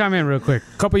 Let me chime in real quick.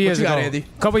 A couple years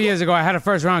ago, I had a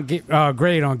first-round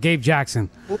grade on Gabe Jackson.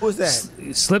 What was that?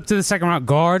 Slipped to the second round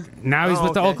guard. Now he's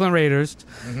with the Oakland Raiders.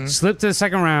 Slipped to the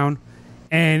second round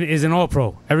and is an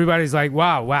All-Pro. Everybody's like,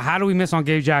 wow, how do we miss on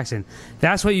Gabe Jackson?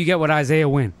 That's what you get with Isaiah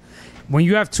Wynn. When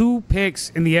you have 2 picks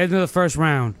in the end of the first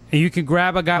round and you can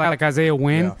grab a guy like Isaiah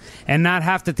Wynn and not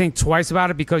have to think twice about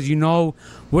it because you know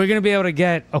we're going to be able to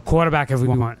get a quarterback if we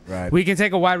want. Right. We can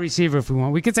take a wide receiver if we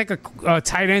want. We can take a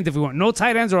tight end if we want. No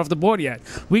tight ends are off the board yet.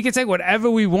 We can take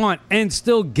whatever we want and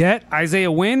still get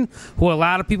Isaiah Wynn, who a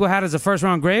lot of people had as a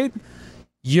first-round grade.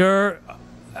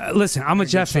 Listen, I'm a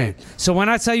Jet fan. So when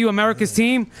I tell you America's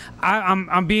team,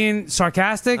 I'm being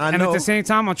sarcastic, and at the same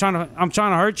time, I'm trying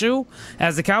to hurt you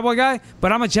as the Cowboy guy.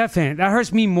 But I'm a Jet fan. That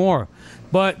hurts me more.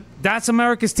 But that's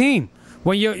America's team.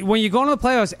 When you go to the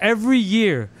playoffs every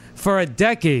year for a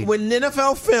decade. When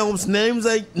NFL Films names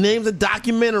a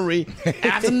documentary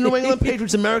after the New England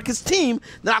Patriots America's team,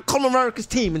 then I call them America's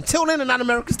team. Until then, they're not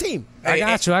America's team. I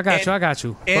got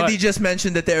you. Andy just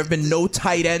mentioned that there have been no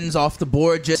tight ends off the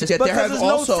board just yet. Because there's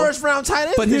no first-round tight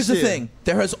ends. But here's the this year. thing.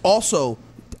 There has also,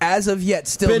 as of yet,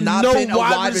 still not no been a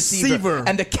wide wide receiver.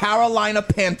 And the Carolina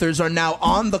Panthers are now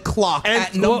on the clock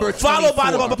at number 24. Followed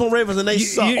by the Baltimore Ravens, and they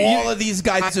suck. All of these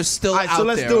guys are still out there. So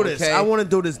let's do this. Okay? I want to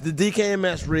do this. The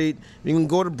DKMS read. We can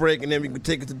go to break, and then we can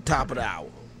take it to the top of the hour.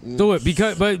 Do it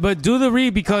because, but do the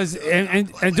read because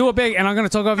and do it big. And I'm going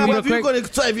to talk over you real quick.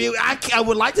 I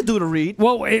would like to do the read.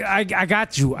 Well, I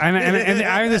got you, and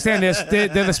I understand this. They're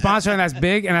the sponsor, and that's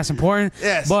big and that's important.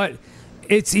 Yes. But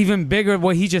it's even bigger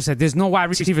what he just said. There's no wide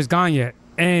receivers gone yet,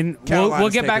 and we'll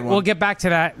get back. We'll get back to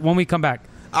that when we come back.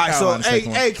 All right, so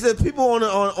hey, the people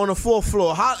on the fourth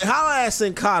floor, holla at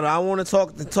Sin Cara. I want to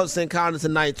talk to Sin Cara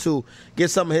tonight too. Get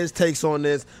some of his takes on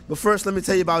this. But first, let me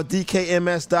tell you about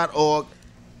DKMS.org.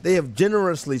 They have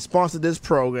generously sponsored this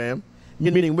program,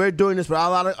 meaning we're doing this without a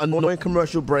lot of annoying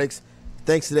commercial breaks,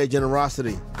 thanks to their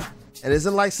generosity. And it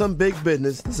isn't like some big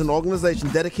business. It's an organization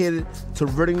dedicated to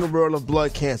ridding the world of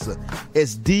blood cancer.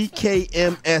 It's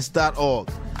DKMS.org.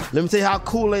 Let me tell you how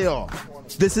cool they are.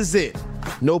 This is it.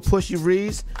 No pushy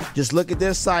reads. Just look at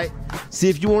their site, see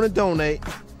if you want to donate,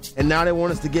 and now they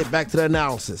want us to get back to the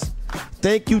analysis.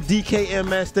 Thank you,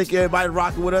 DKMS. Thank you, everybody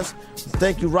rocking with us.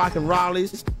 Thank you, Rockin'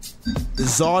 Raleigh's, the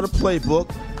Czar the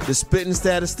Playbook, the Spitting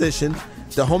Statistician,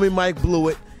 the homie Mike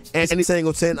Blewett, Anthony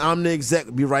Singleton. I'm the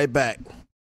exec. Be right back.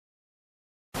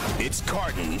 It's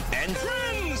Carton and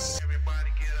Friends.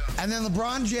 And then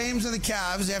LeBron James and the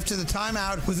Cavs, after the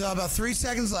timeout, with about 3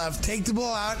 seconds left, take the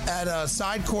ball out at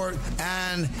side court,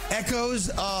 and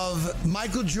echoes of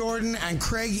Michael Jordan and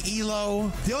Craig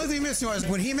Elo. The only thing missing was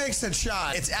when he makes that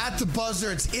shot, it's at the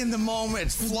buzzer, it's in the moment,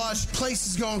 it's flush, place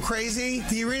is going crazy.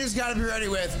 The arena's got to be ready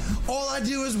with, all I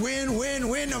do is win, win,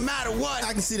 win, no matter what.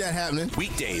 I can see that happening.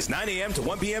 Weekdays, 9 a.m. to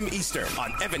 1 p.m. Eastern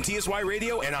on FNTSY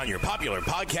Radio and on your popular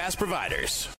podcast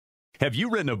providers. Have you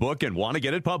written a book and want to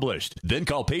get it published? Then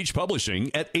call Page Publishing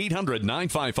at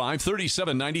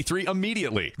 800-955-3793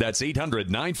 immediately. That's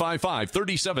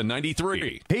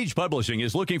 800-955-3793. Page Publishing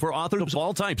is looking for authors of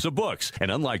all types of books.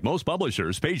 And unlike most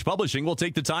publishers, Page Publishing will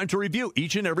take the time to review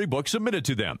each and every book submitted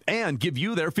to them and give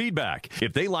you their feedback.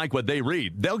 If they like what they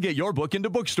read, they'll get your book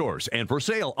into bookstores and for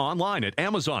sale online at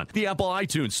Amazon, the Apple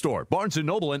iTunes Store, Barnes &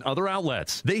 Noble, and other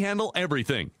outlets. They handle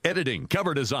everything: editing,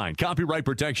 cover design, copyright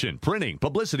protection, printing,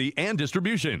 publicity, and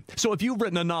distribution. So if you've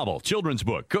written a novel, children's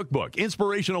book, cookbook,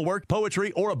 inspirational work,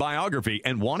 poetry, or a biography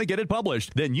and want to get it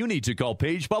published, then you need to call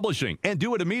Page Publishing and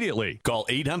do it immediately. Call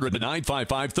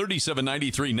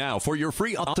 800-955-3793 now for your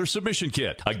free author submission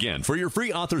kit. Again, for your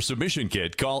free author submission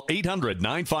kit, call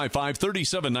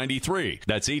 800-955-3793.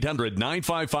 That's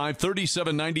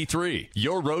 800-955-3793.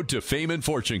 Your road to fame and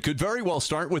fortune could very well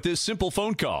start with this simple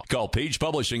phone call. Call Page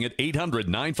Publishing at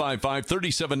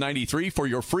 800-955-3793 for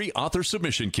your free author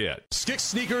submission kit. it. Skix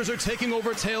sneakers are taking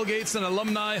over tailgates and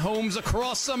alumni homes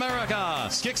across America.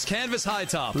 Skix canvas high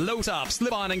top, low top,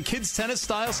 slip-on, and kids tennis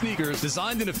style sneakers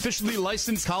designed in officially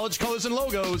licensed college colors and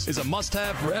logos is a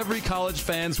must-have for every college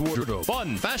fan's wardrobe.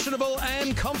 Fun, fashionable,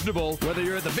 and comfortable. Whether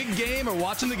you're at the big game or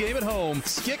watching the game at home,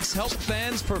 Skix helps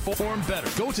fans perform better.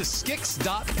 Go to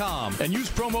Skix.com and use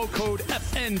promo code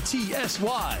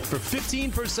FNTSY for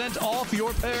 15% off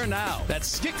your pair now.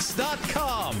 That's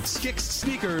Skix.com. Skix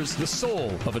sneakers, the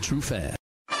soul of a true fan.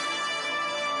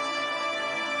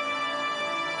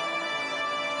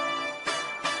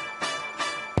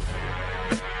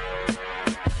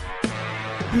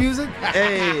 Music?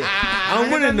 Hey,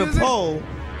 I'm winning the poll.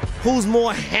 Who's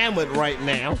more hammered right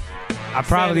now? I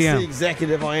probably Fantasy am.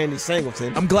 executive or Andy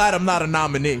Singleton? I'm glad I'm not a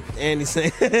nominee. Andy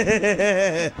Singleton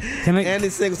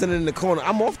in the corner.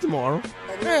 I'm off tomorrow.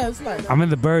 Yeah, it's nice. I'm in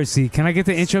the bird seat. Can I get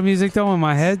the intro music though in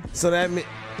my head? So that means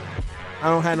I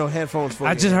don't have no headphones for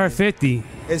I me. just heard 50.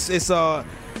 It's I'll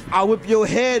whip your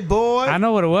head, boy. I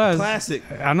know what it was. Classic.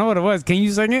 I know what it was. Can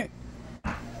you sing it?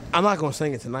 I'm not gonna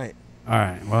sing it tonight. All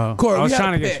right. Well, Corey, I was we had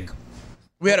trying a to get pick. you.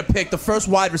 We had a pick. The first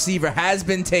wide receiver has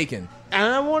been taken. And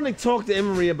I want to talk to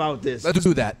Emery about this. Let's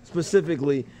do that.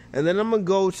 Specifically. And then I'm going to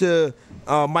go to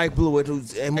Mike Blewett,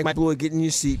 Mike Blewett, get in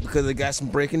your seat because I got some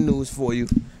breaking news for you.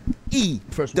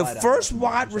 The first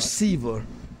wide receiver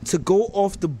to go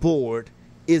off the board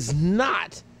is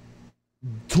not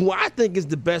who I think is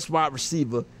the best wide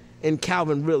receiver in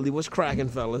Calvin Ridley. What's cracking,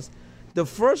 fellas? The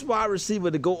first wide receiver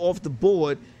to go off the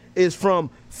board is from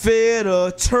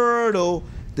Fitter Turtle,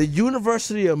 the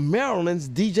University of Maryland's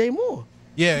DJ Moore.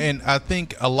 Yeah, and I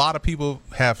think a lot of people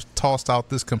have tossed out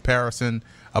this comparison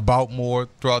about Moore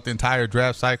throughout the entire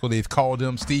draft cycle. They've called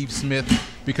him Steve Smith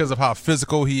because of how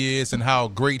physical he is and how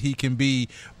great he can be.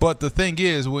 But the thing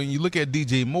is, when you look at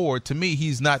DJ Moore, to me,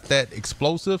 he's not that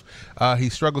explosive. He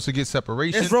struggles to get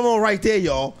separation. That's Romo right there,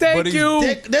 y'all. Thank you.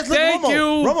 That's Thank Romo.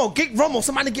 you. Romo, get Romo.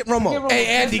 Somebody get Romo. Hey,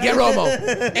 Andy, get Romo.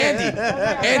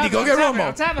 Andy, go get Romo.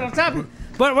 I'm tapping.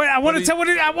 But wait, I want to tell what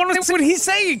he's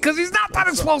saying because he's not that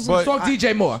explosive. Let's talk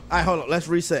DJ Moore. All right, hold on. Let's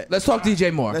reset. Let's talk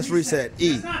DJ Moore. Let's reset.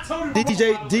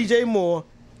 DJ Moore,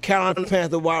 Carolina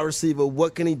Panther wide receiver.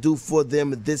 What can he do for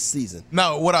them this season?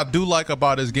 Now, what I do like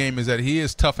about his game is that he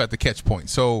is tough at the catch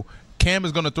point. So Cam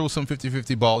is going to throw some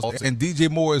 50-50 balls, and DJ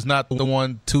Moore is not the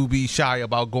one to be shy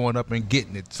about going up and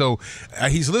getting it. So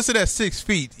he's listed at 6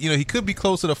 feet. You know, he could be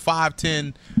closer to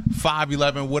 5'10",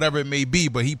 5'11", whatever it may be,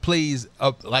 but he plays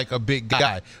up like a big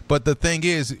guy. But the thing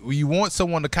is, you want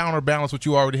someone to counterbalance what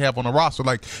you already have on the roster.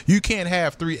 Like, you can't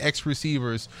have 3 X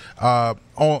receivers on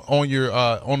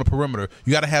the perimeter.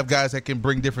 You got to have guys that can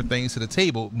bring different things to the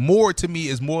table. Moore, to me,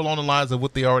 is more along the lines of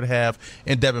what they already have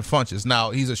in Devin Funchess.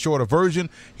 Now, he's a shorter version.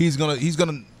 He's gonna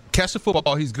catch the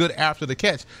football. He's good after the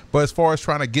catch. But as far as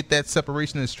trying to get that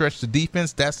separation and stretch the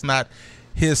defense, that's not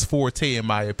his forte, in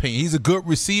my opinion. He's a good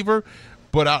receiver,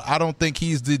 but I don't think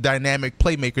he's the dynamic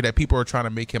playmaker that people are trying to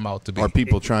make him out to be. Are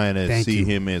people trying to see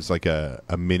him as like a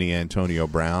mini Antonio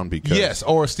Brown? Because yes,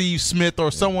 or Steve Smith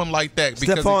or someone like that.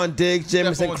 Stephon Diggs,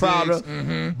 Jamison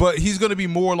Crowder. But he's going to be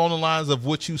more along the lines of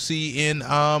what you see in,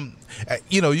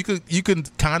 you can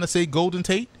kind of say Golden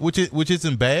Tate, which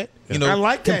isn't bad. You know, I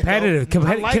like that. Competitive.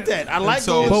 I like that. I like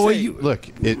so, Golden Tate. Look,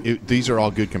 these are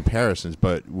all good comparisons,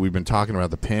 but we've been talking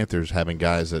about the Panthers having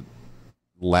guys that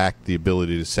lack the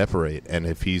ability to separate, and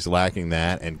if he's lacking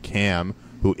that, and Cam,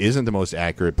 who isn't the most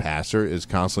accurate passer, is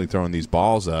constantly throwing these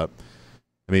balls up,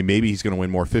 I mean, maybe he's going to win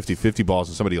more 50-50 balls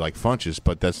than somebody like Funchess,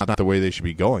 but that's not the way they should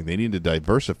be going. They need to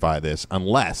diversify this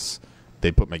unless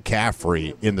they put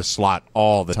McCaffrey in the slot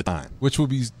all the time, which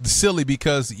would be silly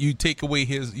because you take away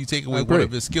one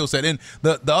of his skill set. And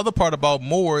the other part about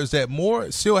Moore is that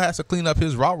Moore still has to clean up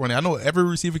his route running. I know every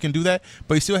receiver can do that,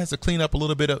 but he still has to clean up a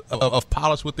little bit of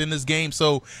polish within this game.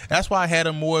 So that's why I had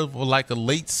him more of like a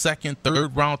late second,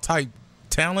 third round type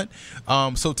talent.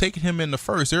 So taking him in the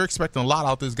first, they're expecting a lot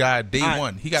out this guy day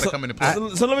one. He got to come into play.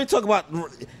 So let me talk about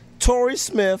Torrey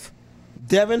Smith,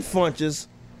 Devin Funchess,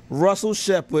 Russell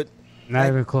Shepard. Not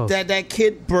even close. That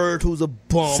kid Bird, who's a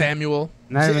bum. Samuel.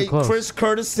 Not even close.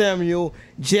 Curtis Samuel,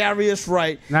 Jarius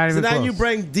Wright. Not even now close. you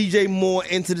bring DJ Moore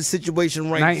into the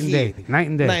situation right here. Night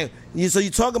and day. So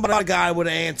you're talking about a guy with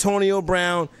an Antonio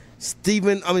Brown,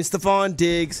 Stephon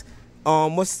Diggs.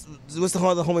 What's the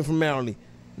other homie from Maryland?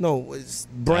 No, it's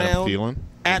Brown.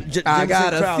 Adam Thielen? I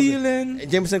got a feeling.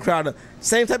 Jamison Crowder.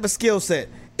 Same type of skill set.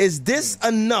 Is this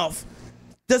enough?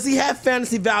 Does he have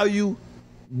fantasy value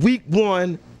week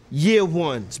 1 year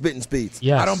one spitting speeds.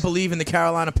 I don't believe in the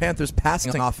Carolina Panthers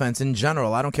passing offense in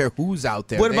general. I don't care who's out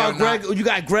there. What They about are Greg? not- You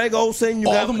got Greg Olsen. You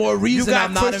All got, the more reason you got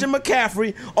I'm not Christian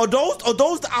McCaffrey. Are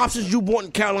those the options you want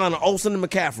in Carolina? Olsen and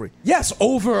McCaffrey. Yes,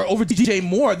 over DJ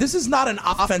Moore. This is not an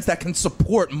offense that can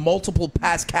support multiple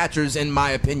pass catchers, in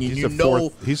my opinion.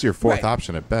 He's your fourth Right.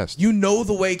 option at best. You know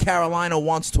the way Carolina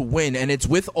wants to win, and it's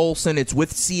with Olsen, it's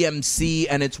with CMC,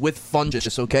 and it's with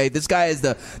Fungus, okay? This guy is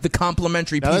the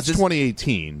complementary Now piece. that's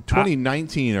 2018.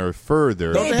 2019 or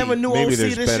further. Don't they have a new maybe OC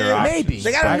there's this better year? options.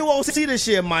 They got a new OC this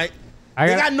year, Mike.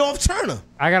 They got North Turner.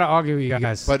 I gotta argue with you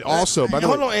guys. But also, by the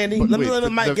way, Hold on, Andy. but Let me wait,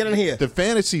 let Mike get in here. The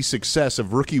fantasy success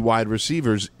of rookie wide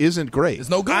receivers isn't great. It's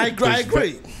no good. I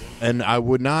agree. And I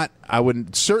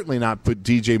would certainly not put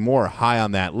DJ Moore high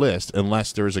on that list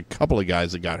unless there's a couple of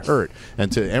guys that got hurt.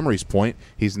 And to Emery's point,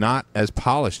 he's not as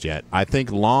polished yet. I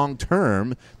think long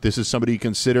term, this is somebody you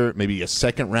consider maybe a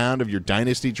second round of your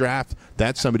dynasty draft.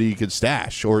 That's somebody you could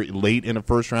stash, or late in a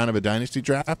first round of a dynasty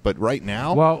draft. But right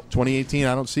now, 2018,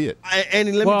 I don't see it.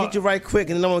 Andy, let me get you right quick,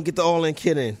 and then I'm gonna get the all-in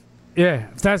kid in. Yeah,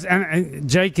 that's and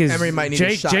Jake is Emery might need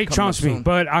a shot Jake coming trumps up me, soon.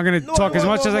 but I'm gonna talk as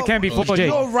much as I can before Jake.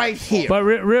 You're right here. But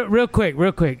real quick,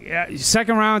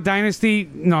 second round dynasty.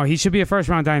 No, he should be a first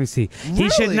round dynasty. He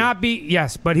should Really? not be.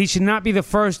 Yes, but he should not be the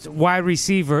first wide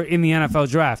receiver in the NFL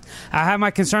draft. I have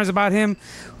my concerns about him.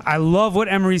 I love what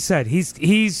Emery said.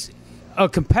 He's a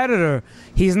competitor.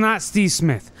 He's not Steve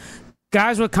Smith.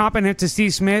 Guys were comping him to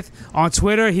Steve Smith on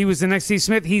Twitter. He was the next Steve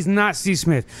Smith. He's not Steve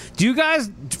Smith. Do you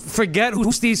guys forget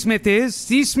who Steve Smith is?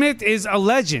 Steve Smith is a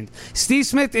legend. Steve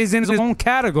Smith is in his own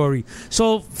category.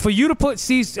 So for you to put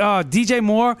DJ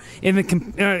Moore in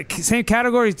the same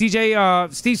category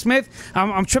as Steve Smith,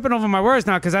 I'm tripping over my words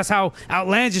now because that's how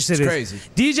outlandish it is. crazy.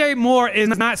 DJ Moore is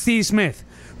not Steve Smith.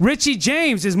 Richie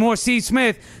James is more Steve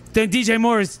Smith than DJ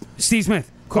Moore is Steve Smith.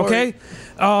 Okay?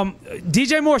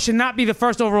 DJ Moore should not be the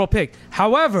first overall pick.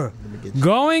 However,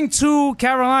 going to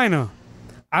Carolina,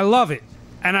 I love it.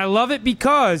 And I love it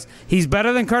because he's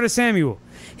better than Curtis Samuel.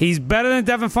 He's better than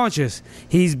Devin Funchess.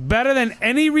 He's better than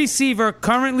any receiver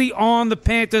currently on the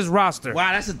Panthers roster.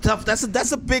 Wow,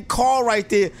 that's a big call right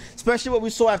there, especially what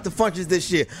we saw after Funchess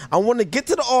this year. I want to get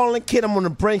to the all-in kid. I'm going to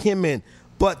bring him in.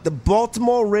 But the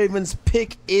Baltimore Ravens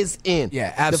pick is in.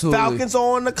 Yeah, absolutely. The Falcons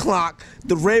are on the clock.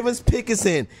 The Ravens pick is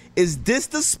in. Is this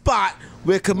the spot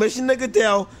where Commissioner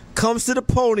Goodell comes to the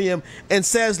podium and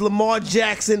says Lamar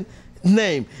Jackson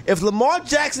name? If Lamar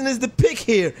Jackson is the pick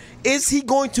here, is he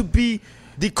going to be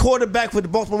the quarterback for the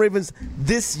Baltimore Ravens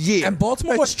this year? And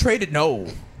Baltimore was traded. No.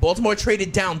 Baltimore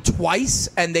traded down twice,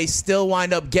 and they still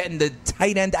wind up getting the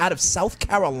tight end out of South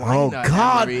Carolina. Oh,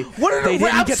 God. Emery. What are they the-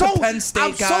 didn't I'm get so- the Penn State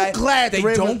I'm so guy. glad they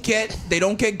the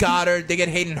don't get Goddard. They get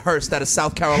Hayden Hurst out of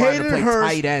South Carolina to play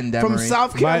tight end. from Emery.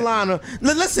 South Carolina.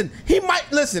 Listen, he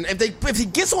might listen if he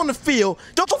gets on the field.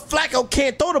 Joe Flacco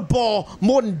can't throw the ball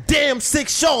more than damn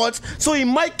 6 yards, so he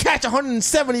might catch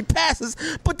 170 passes.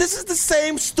 But this is the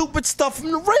same stupid stuff from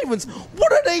the Ravens.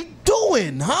 What are they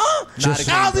doing, huh? Not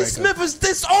a Ali game Smith is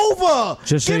this over.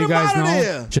 Just so Get you him guys out of know,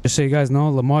 there. just so you guys know,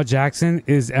 Lamar Jackson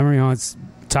is Emery Hunt's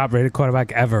top-rated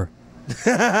quarterback ever.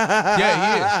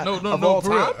 Yeah, he is. No, Of all for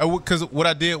real. Because what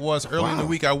I did was early in the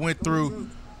week, I went through.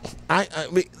 I'm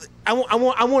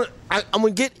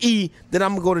gonna get E, then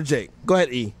I'm gonna go to Jake. Go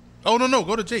ahead, E. Oh no,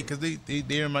 go to Jake because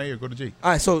they're in my ear. Go to Jake.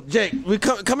 All right, so Jake, we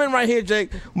come in right here,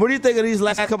 Jake. What do you think of these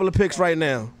last couple of picks right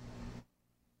now?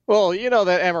 Well, you know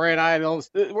that Emery and I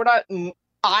we're not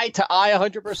eye to eye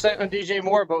 100% on DJ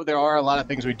Moore, but there are a lot of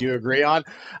things we do agree on.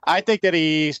 I think that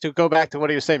to go back to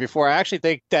what he was saying before, I actually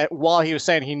think that while he was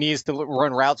saying he needs to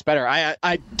run routes better,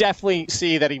 I definitely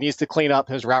see that he needs to clean up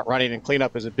his route running and clean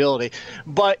up his ability.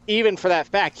 But even for that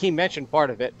fact, he mentioned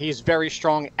part of it. He's very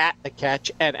strong at the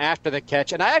catch and after the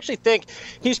catch. And I actually think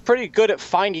he's pretty good at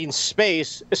finding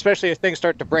space, especially if things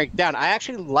start to break down. I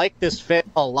actually like this fit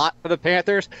a lot for the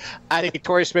Panthers. I think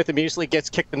Torrey Smith immediately gets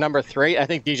kicked to number 3. I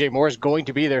think DJ Moore is going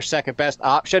to be their second best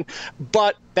option,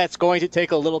 but that's going to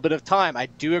take a little bit of time. I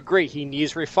do agree he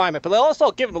needs refinement, but I'll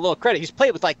also give him a little credit. He's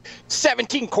played with like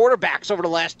 17 quarterbacks over the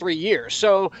last 3 years.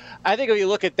 So I think if you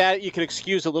look at that, you can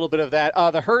excuse a little bit of that.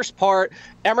 The Hurst part,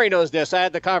 Emery knows this. I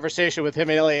had the conversation with him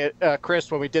and Elliot Chris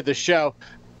when we did the show.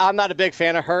 I'm not a big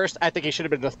fan of Hurst. I think he should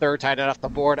have been the third tight end off the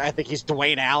board. I think he's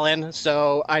Dwayne Allen.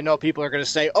 So I know people are going to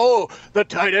say, oh, the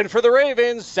tight end for the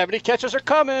Ravens, 70 catches are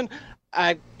coming.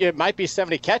 It might be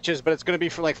 70 catches, but it's going to be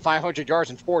for like 500 yards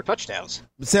and 4 touchdowns.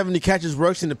 70 catches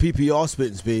works in the PPR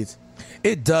spitting speeds.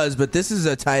 It does, but this is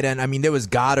a tight end. I mean, there was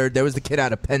Goddard. There was the kid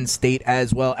out of Penn State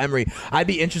as well, Emery. I'd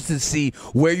be interested to see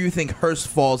where you think Hurst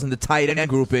falls in the tight end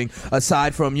grouping,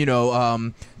 aside from,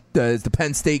 There's the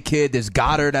Penn State kid. There's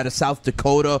Goddard out of South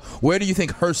Dakota. Where do you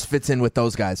think Hurst fits in with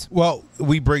those guys? Well,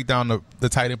 we break down the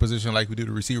tight end position like we do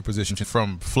the receiver position,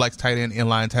 from flex tight end,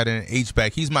 inline tight end,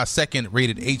 H-back. He's my second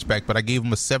rated H-back, but I gave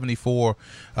him a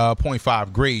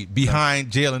 74.5 grade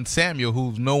behind Jalen Samuel,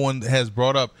 who no one has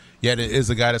brought up yet. It is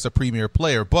a guy that's a premier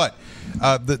player. But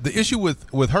the issue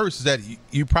with Hurst is that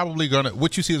you probably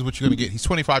what you see is what you're going to get. He's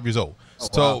 25 years old.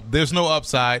 So there's no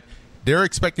upside. They're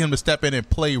expecting him to step in and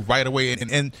play right away.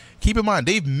 And keep in mind,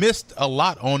 they've missed a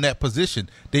lot on that position.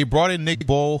 They brought in Nick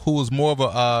Bowl, who was more of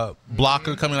a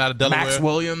blocker coming out of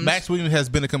Delaware. Max Williams has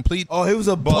been a complete he was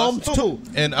a bum too.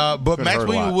 And but Max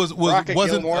Williams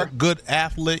wasn't a good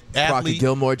athlete. Crockett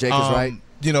Gilmore, Jake is right.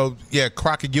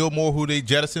 Crockett Gilmore, who they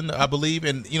jettisoned, I believe.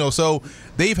 And, so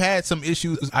they've had some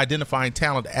issues identifying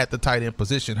talent at the tight end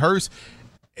position. Hurst,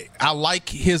 I like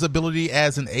his ability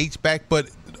as an H-back,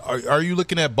 but are you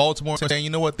looking at Baltimore and saying, you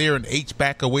know what, they're an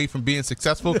H-back away from being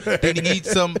successful? They need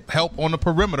some help on the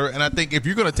perimeter. And I think if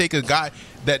you're going to take a guy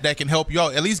that can help you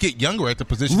out, at least get younger at the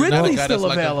position. Ridley's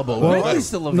still available. Ridley's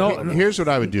still available. Here's what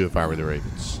I would do if I were the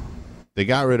Ravens. They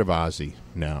got rid of Ozzie.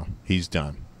 No, he's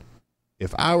done.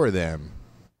 If I were them,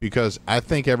 because I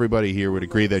think everybody here would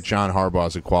agree that John Harbaugh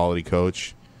is a quality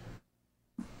coach,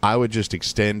 I would just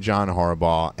extend John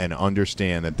Harbaugh and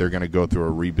understand that they're going to go through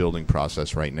a rebuilding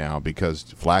process right now because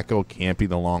Flacco can't be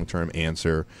the long-term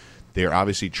answer. They're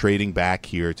obviously trading back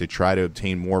here to try to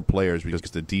obtain more players because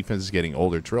the defense is getting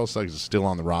older. Terrell Suggs is still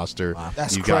on the roster. Wow.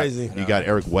 That's crazy. You got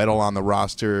Eric Weddle on the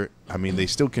roster. I mean, they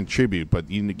still contribute, but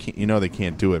you know they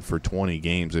can't do it for 20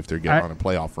 games if they're getting on a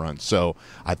playoff run. So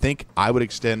I think I would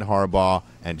extend Harbaugh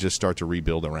and just start to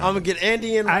rebuild around I'm going to get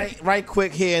Andy in right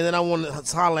quick here, and then I want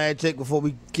to holler at Jake before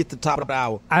we get to the top of the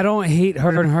hour. I don't hate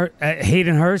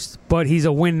Hayden Hurst, but he's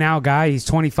a win-now guy. He's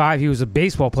 25. He was a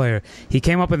baseball player. He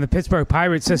came up in the Pittsburgh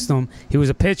Pirates system. He was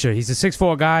a pitcher. He's a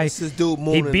 6'4" guy. This is dude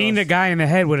he beamed a guy in the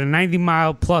head with a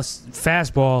 90-mile-plus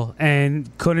fastball and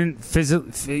couldn't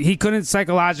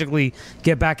psychologically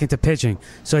get back into pitching.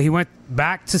 So he went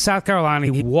back to South Carolina.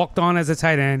 He walked on as a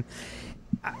tight end.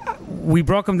 We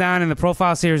broke him down in the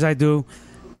profile series I do.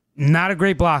 Not a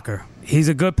great blocker. He's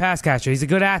a good pass catcher. He's a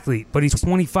good athlete, but he's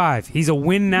 25. He's a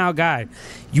win-now guy.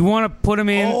 You want to put him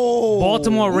in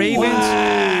Baltimore Ravens?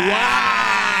 Wow.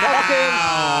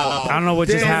 I don't know what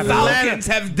just happened. Falcons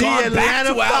have gone back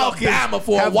to Alabama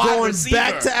for a wide receiver.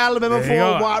 Back to Alabama for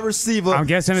a wide receiver. I'm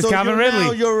guessing it's Calvin Ridley.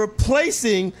 Now you're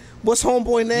replacing what's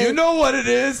homeboy name? You know what it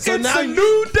is. So it's a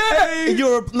new day.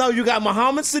 You got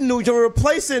Mohamed Sanu. You're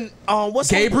replacing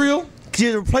Gabriel.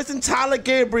 You're replacing Tyler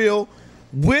Gabriel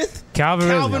with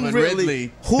Calvin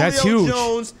Ridley. Julio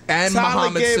Jones and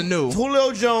Mohamed Sanu.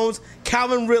 Julio Jones,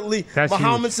 Calvin Ridley,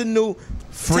 Mohamed Sanu.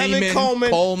 Freeman,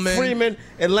 Coleman, Freeman,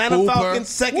 Atlanta Hooper. Falcons,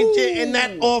 second year in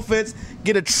that offense,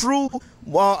 get a true,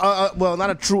 not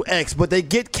a true X, but they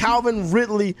get Calvin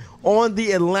Ridley on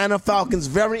the Atlanta Falcons.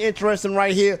 Very interesting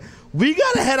right here. We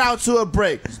got to head out to a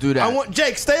break. Let's do that. I want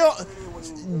Jake, stay on.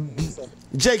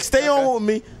 Jake, stay on with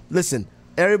me. Listen,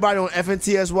 everybody on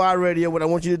FNTSY Radio, what I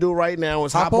want you to do right now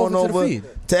is hop on over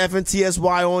to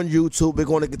FNTSY on YouTube. We're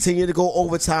going to continue to go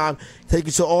overtime, take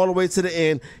you all the way to the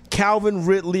end. Calvin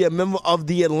Ridley, a member of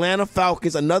the Atlanta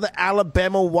Falcons, another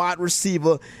Alabama wide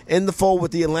receiver in the fold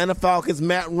with the Atlanta Falcons.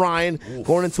 Matt Ryan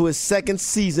going into his second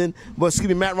season.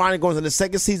 Matt Ryan going into the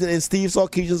second season in Steve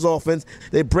Sarkisian's offense.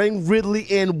 They bring Ridley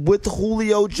in with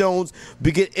Julio Jones.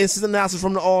 We get instant analysis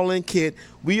from the All-In Kid.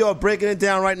 We are breaking it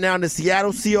down right now. The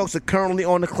Seattle Seahawks are currently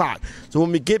on the clock. So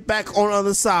when we get back on the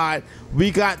other side,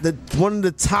 we got one of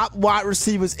the top wide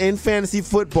receivers in fantasy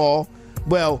football.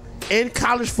 Well, in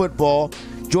college football,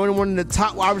 joining one of the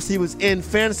top wide receivers in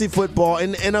fantasy football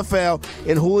in the NFL,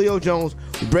 in Julio Jones.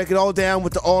 We break it all down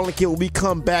with the All-In Kid when we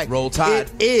come back. Roll Tide.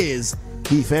 It is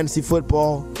the Fantasy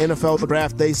Football NFL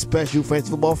Draft Day Special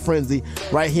Fantasy Football Frenzy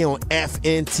right here on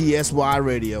FNTSY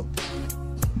Radio.